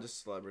 No,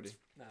 just celebrity.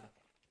 Nah.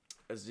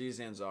 Aziz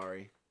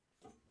Ansari.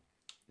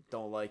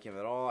 Don't like him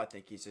at all. I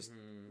think he's just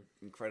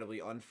incredibly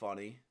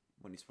unfunny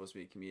when he's supposed to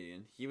be a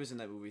comedian. He was in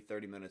that movie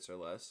 30 Minutes or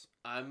Less.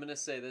 I'm gonna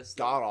say this.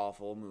 though. God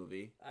awful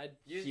movie.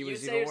 You, he you was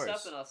say even your worse.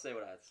 stuff, and I'll say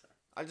what I'd say.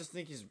 I just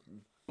think he's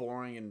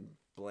boring and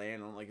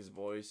bland. I don't like his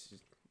voice.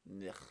 He's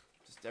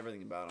just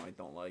everything about him I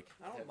don't like.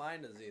 I don't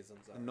mind Aziz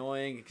Ansari.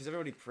 Annoying because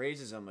everybody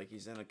praises him like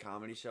he's in a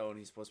comedy show and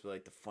he's supposed to be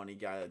like the funny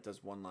guy that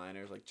does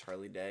one-liners like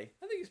Charlie Day.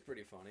 I think he's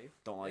pretty funny.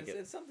 Don't like it.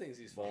 It's some things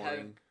he's funny.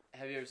 Boring.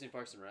 Have you ever seen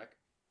Parks and Rec?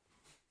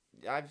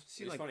 Yeah, I've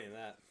seen He's like funny in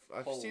that.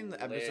 I've seen the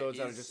Hilarious. episodes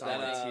that are just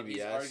on like TBS.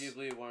 He's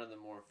arguably one of the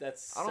more.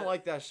 That's I don't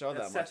like that show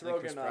that that's much. Seth I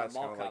think Chris Rogen, Pratt's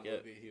Mall kind of Cop like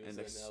it. movie he was And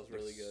in, that was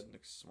really good.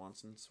 Nick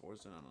Swanson,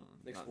 Swartzen, I don't know.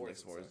 Nick Not Swartzen,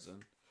 sorry. Nick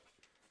Swartzen.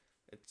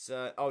 It's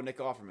Nick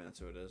Offerman. That's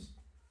who it is.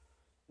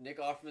 Nick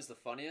Offerman's the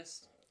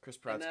funniest. Chris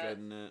Pratt's that- good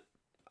in it.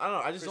 I don't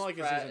know. I just don't like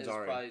his Pratt seasons is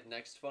already. probably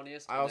next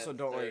funniest. I and also then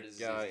don't third like is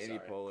Aziz Amy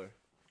Ansari. Poehler.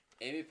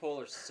 Amy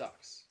Poehler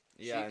sucks.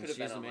 Yeah, and she could have she's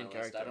been the on main my list. I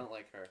character. don't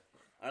like her.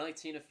 I don't like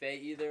Tina Fey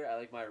either. I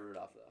like Maya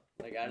Rudolph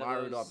though. Like out of Maya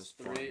those Rudolph is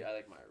three, funny. I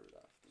like Maya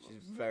Rudolph. the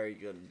She's most. very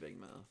good in Big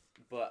Mouth.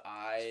 But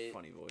I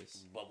Funny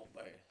voice. bubble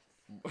bath.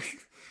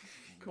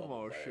 Come Bubble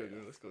on, bath.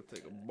 sugar. Let's go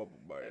take a bubble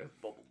bath.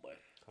 Bubble bath.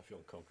 I feel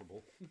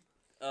uncomfortable.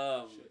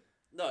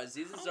 No,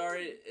 Aziz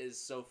Ansari is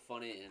so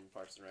funny in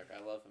Parks and Rec. I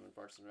love him in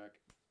Parks and Rec.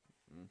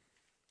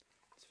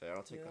 It's fair.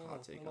 I'll take a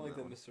hot take I don't on like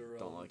that that one. Mr.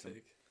 Don't Relevant like him.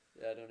 take.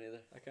 Yeah, I don't either.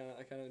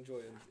 I kind of enjoy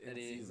it in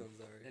Any- seasons.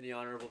 Sorry. Any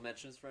honorable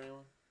mentions for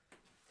anyone?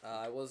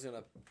 I was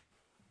gonna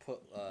put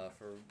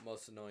for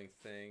most annoying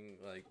thing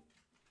like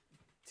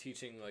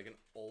teaching like an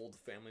old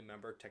family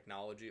member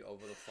technology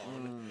over the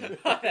phone.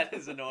 That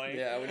is annoying.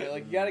 Yeah, when you're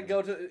like you gotta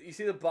go to you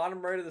see the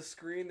bottom right of the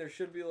screen. There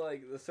should be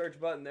like the search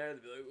button there.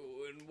 They'd be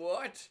like, "And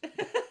what?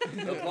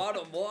 The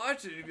bottom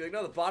what?" And you'd be like,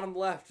 "No, the bottom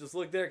left. Just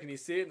look there. Can you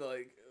see it?" And they're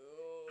like,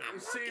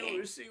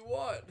 "Oh, see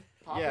what?"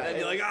 Yeah, And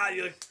you're like,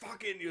 you're like,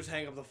 fuck it, and you just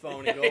hang up the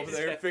phone and go over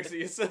there and fix it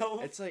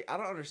yourself. It's like I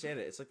don't understand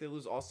it. It's like they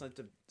lose all sense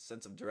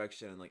of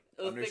direction and like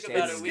Well, think understanding.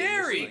 about It's it. the English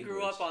scary. We grew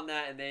language. up on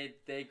that, and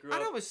they grew up.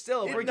 I know, but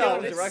still, if we're No,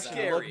 given it's direction, to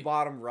scary. look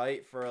bottom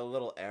right for a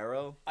little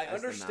arrow. I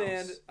as the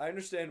understand. mouse. I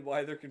understand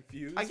why they're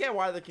confused. I get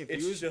why they're It's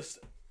confused. just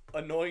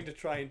annoying to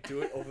try and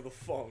do it over the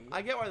phone.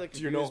 I get why they're you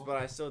confused, know- but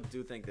I still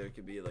do think there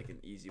could be like an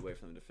easy way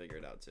for them to figure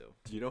it out too.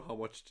 Do you know how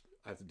much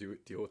I have to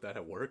deal with that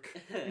at work?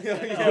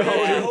 yeah,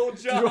 yeah. your whole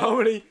Do you know how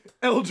many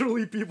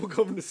elderly people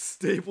come into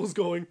Staples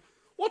going,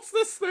 "What's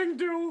this thing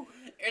do?"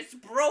 It's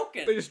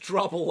broken. They just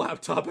drop a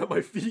laptop at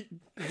my feet.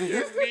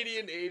 Your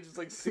median age is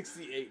like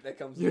 68 that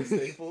comes to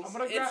Staples. I'm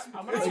gonna It's-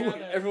 grab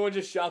that. Everyone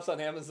just shops on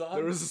Amazon.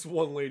 There was this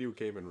one lady who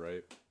came in,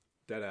 right?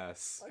 Dead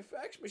ass. My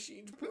fax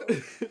machine's broke.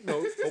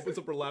 No, opens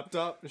up her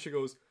laptop and she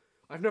goes,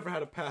 "I've never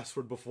had a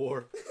password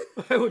before."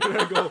 I look at her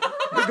and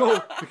I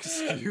go,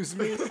 "Excuse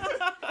me?"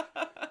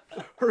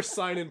 Her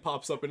sign-in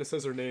pops up and it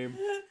says her name.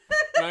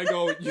 And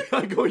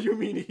I go, "You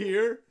mean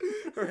here?"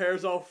 Her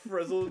hair's all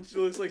frizzled. She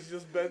looks like she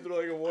just been through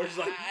like a war.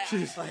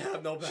 She's like, I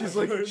have no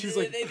password. She's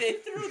like, they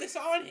threw this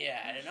on here.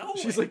 I don't know.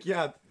 she's like,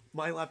 "Yeah,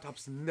 my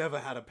laptop's never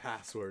had a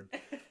password."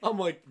 I'm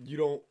like, "You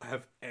don't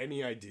have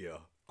any idea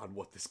on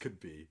what this could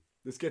be.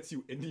 This gets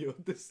you into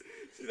this."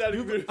 She's not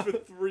even been for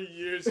 3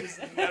 years. She's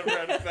never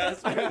had a I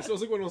password. asked, I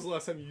was like, "When was the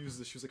last time you used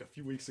this?" She was like, "A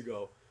few weeks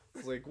ago." I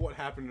was like, "What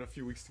happened in a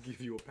few weeks to give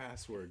you a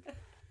password?"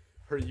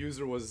 Her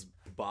user was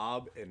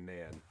Bob and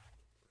Nan.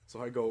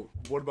 So I go,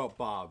 "What about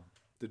Bob?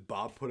 Did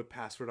Bob put a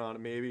password on it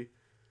maybe?"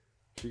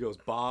 She goes,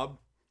 "Bob,"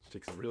 she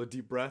takes a really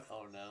deep breath,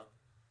 Oh no.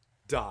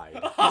 "died."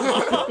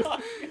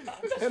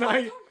 and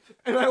I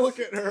look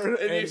at her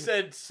And you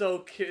said, "So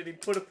kid, he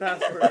put a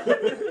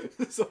password."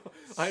 so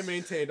I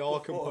maintained all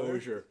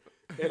composure.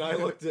 And I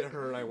looked at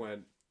her and I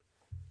went,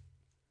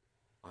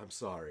 "I'm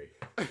sorry."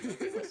 She could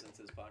be listening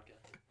to this podcast.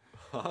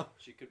 Huh?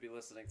 She could be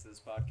listening to this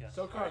podcast.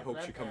 So I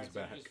hope she comes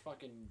back. Just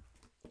fucking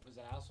was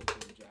an asshole to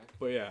him, Jack.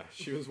 But yeah,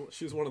 she was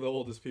one of the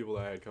oldest people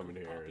that I had come in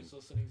here and Papa's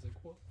listening. He's like,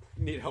 what?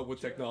 need help with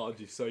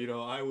technology. So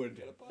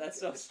That's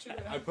so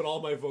sad. I put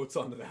all my votes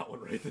onto that one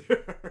right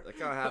there. That kind of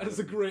That is happens.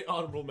 a great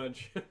honorable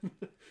mention.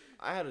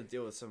 I had to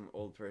deal with some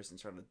old person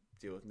trying to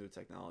deal with new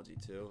technology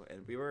too,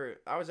 and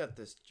I was at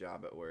this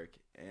job at work,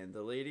 and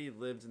the lady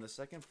lived in the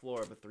second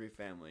floor of a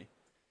 3-family,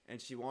 and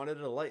she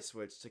wanted a light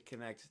switch to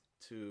connect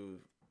to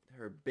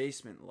her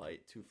basement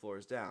light 2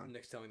 floors down.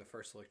 Nick's telling the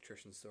first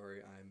electrician story.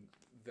 I'm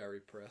very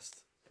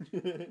pressed.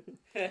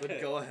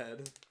 But go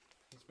ahead.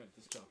 He's been at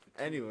this job for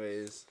 2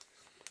 Anyways,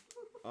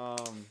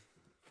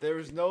 there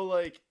was no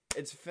like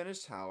it's a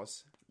finished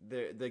house.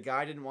 The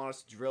guy didn't want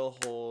us to drill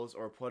holes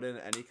or put in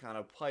any kind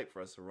of pipe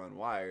for us to run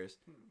wires,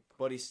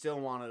 but he still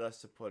wanted us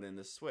to put in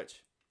the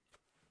switch.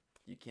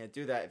 You can't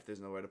do that if there's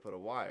nowhere to put a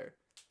wire.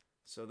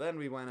 So then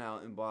we went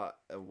out and bought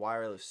a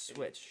wireless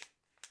switch,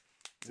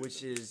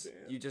 which is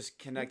you just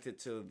connect it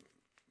to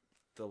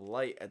the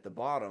light at the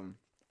bottom,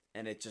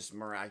 and it just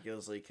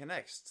miraculously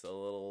connects to the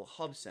little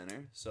hub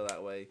center. So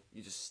that way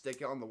you just stick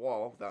it on the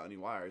wall without any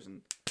wires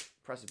and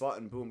press a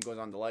button, boom, goes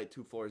on the light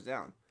 2 floors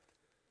down.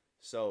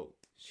 So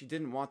she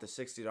didn't want the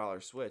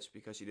 $60 switch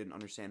because she didn't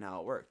understand how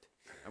it worked.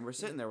 And we're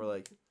sitting there, we're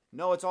like,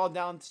 no, it's all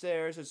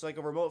downstairs. It's like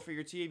a remote for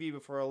your TV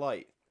before a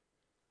light.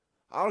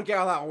 I don't get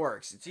how that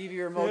works. The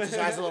TV remote just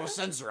has a little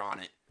sensor on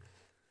it.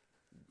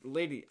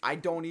 Lady, I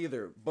don't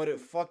either, but it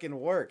fucking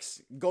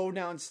works. Go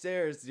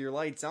downstairs, your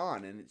light's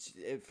on, and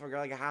it for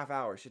like a half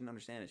hour. She didn't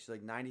understand it. She's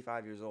like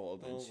 95 years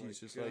old, and Oh she's my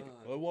just like,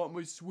 God. I want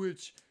my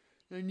switch.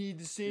 I need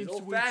the same She's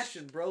switch. old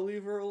fashioned, bro.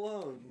 Leave her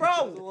alone. She has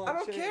a Bro, long I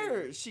don't chain.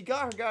 care. She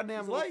got her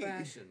goddamn She's light.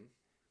 old-fashioned.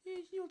 Yeah,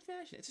 she's old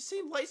fashioned. It's the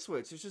same light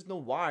switch. There's just no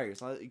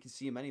wires. You can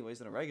see them anyways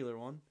than a regular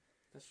one.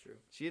 That's true.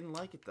 She didn't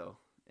like it though,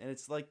 and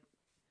it's like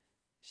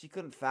she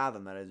couldn't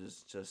fathom that it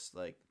was just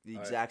like the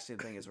Alright. exact same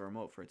thing as a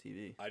remote for a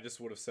TV. I just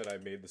would have said I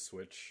made the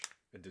switch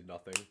and did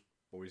nothing,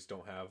 but we just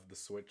don't have the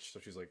switch. So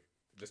she's like,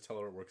 just tell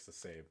her it works the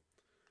same.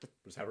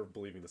 Just have her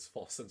believing this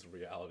false sense of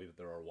reality that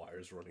there are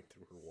wires running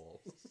through her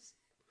walls.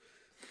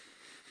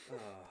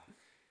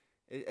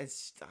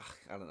 It's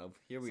I don't know.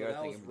 Here we So are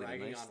that was thinking of a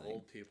ragging nice on thing.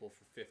 old people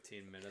for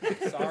 15 minutes.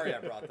 I'm sorry I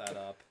brought that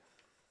up.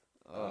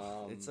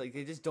 It's like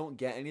they just don't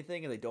get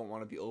anything, and they don't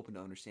want to be open to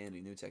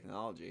understanding new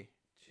technology.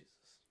 Jesus.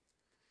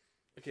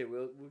 Okay,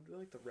 would we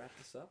like to wrap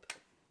this up?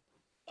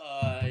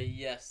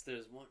 Yes,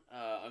 there's one.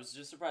 I was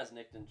just surprised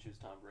Nick didn't choose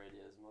Tom Brady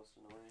as most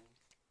annoying.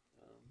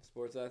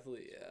 Sports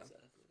athlete, yeah.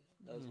 Exactly.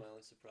 That was my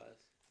only surprise.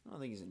 I don't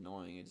think he's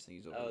annoying. I just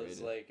think he's I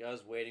overrated.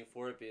 was waiting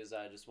for it because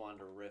I just wanted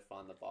to riff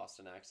on the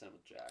Boston accent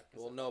with Jack.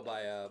 'cause Well, I no, thought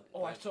by that was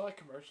Oh, I funny. saw that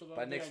commercial the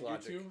By other day Nick's on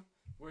logic. YouTube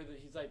where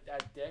he's like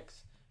at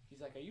Dick's.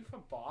 He's like, "Are you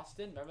from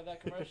Boston? Remember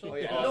that commercial?" Oh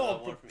yeah, Oh, no, the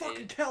I'm one from from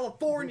fucking eight.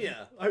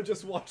 California. I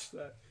just watched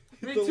that.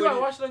 Me The too. I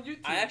lady- watched it on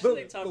YouTube. I actually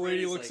think The Tom lady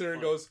Brady's looks like at her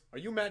and funny. goes, "Are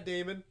you Matt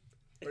Damon?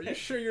 Are you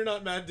sure you're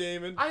not Matt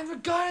Damon?" I'm the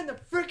guy in the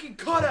freaking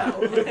cutout.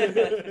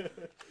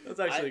 That's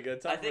actually good.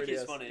 Tom I think Brady he's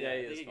has- funny. Yeah, I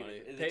he think is he funny.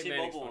 could- the Peyton T-Mobile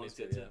Manning's one funny was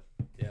too. good too.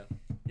 Yeah.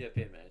 Yeah,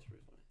 Peyton Manning's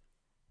pretty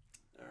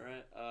funny. All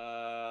right.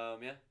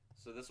 Yeah.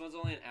 So this one's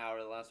only an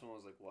hour. The last one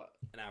was like what?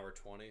 An hour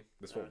 20.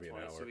 This Hour won't be an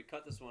 20. hour. So we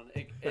cut this one.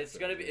 It's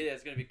gonna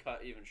be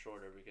cut even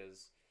shorter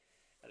because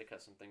I had to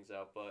cut some things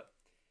out. But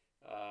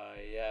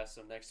yeah.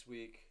 So next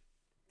week,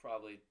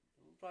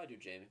 we'll probably do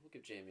Jamie. We'll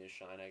give Jamie a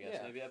shine, I guess.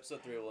 Yeah. Maybe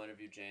episode 3 we'll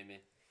interview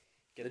Jamie.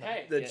 The,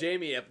 Hey. the get-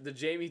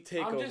 Jamie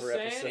takeover just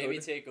saying- episode. Jamie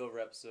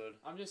takeover episode.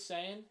 I'm just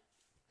saying.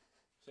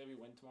 Say we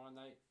win tomorrow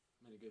night.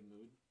 I'm in a good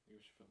mood. Maybe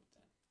we should film at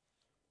 10.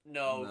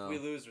 No, No. if we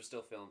lose, we're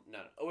still filming.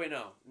 No. Oh wait,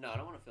 no. I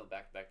don't want to film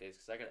back-to-back days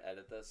because I gotta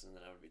edit this and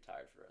then I would be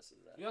tired for the rest of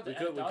the day. You have to We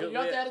edit could- we the other- could- you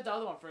have to yeah. edit the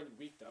other one for the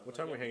week though. What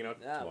time are we hanging out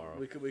Yeah, tomorrow?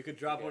 we could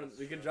drop one. Yes.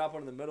 We could drop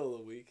one in the middle of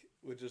the week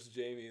with just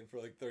Jamie in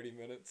for like 30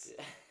 minutes.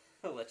 Yeah.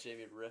 I'll let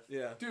Jamie riff.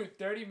 Yeah. Dude,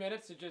 30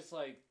 minutes to just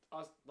like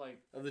us like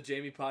Of the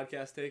Jamie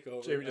podcast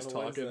takeover. Jamie just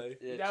on a talking. Wednesday.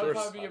 Yeah, that would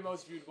first- probably be your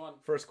most viewed one.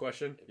 First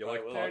question. It You probably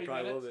like will. puck? 30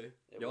 Probably will minutes?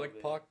 be. You like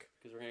puck?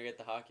 Because we're gonna get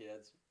the hockey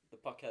heads, the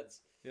puck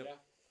heads. All right,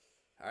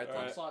 All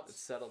then. right. Slots. It's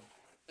settled.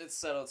 It's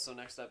settled. So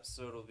next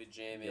episode will be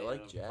Jamie. You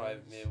like and it'll probably-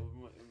 jazz? maybe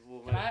Can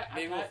I-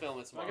 we'll film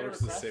it I tomorrow. get a Works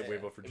the request? same way,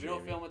 but for If we don't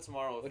Jamie. film it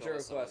tomorrow, we'll What's film your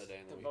it some other request? day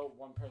in the To week. vote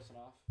one person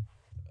off.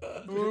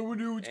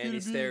 And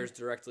he stares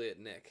directly at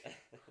Nick.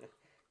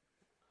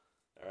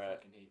 All right.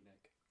 Fucking hate Nick.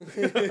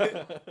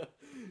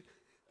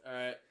 All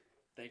right.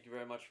 Thank you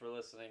very much for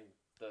listening.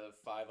 The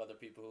 5 other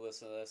people who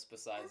listen to this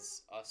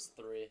besides us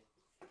 3.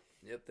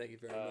 Yep. Thank you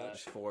very Uh, much.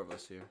 There's 4 of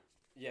us here.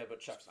 Yeah, but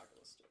Chuck's not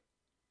gonna listen to it.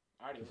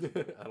 I already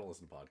listened. I don't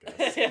listen to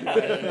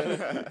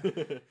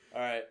podcasts.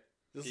 All right.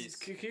 Just, Peace.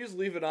 can you just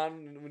leave it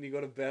on when you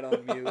go to bed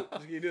on mute?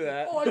 Can you do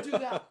that? Oh, I do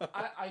that.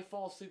 I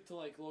fall asleep to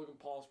like Logan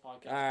Paul's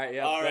podcast. All right.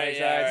 Yeah. All right,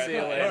 Thanks.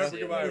 yeah, All right. all See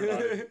you right, later. bye. All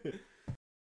right, goodbye, everybody.